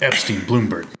 Bloomberg, Epstein,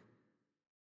 Bloomberg.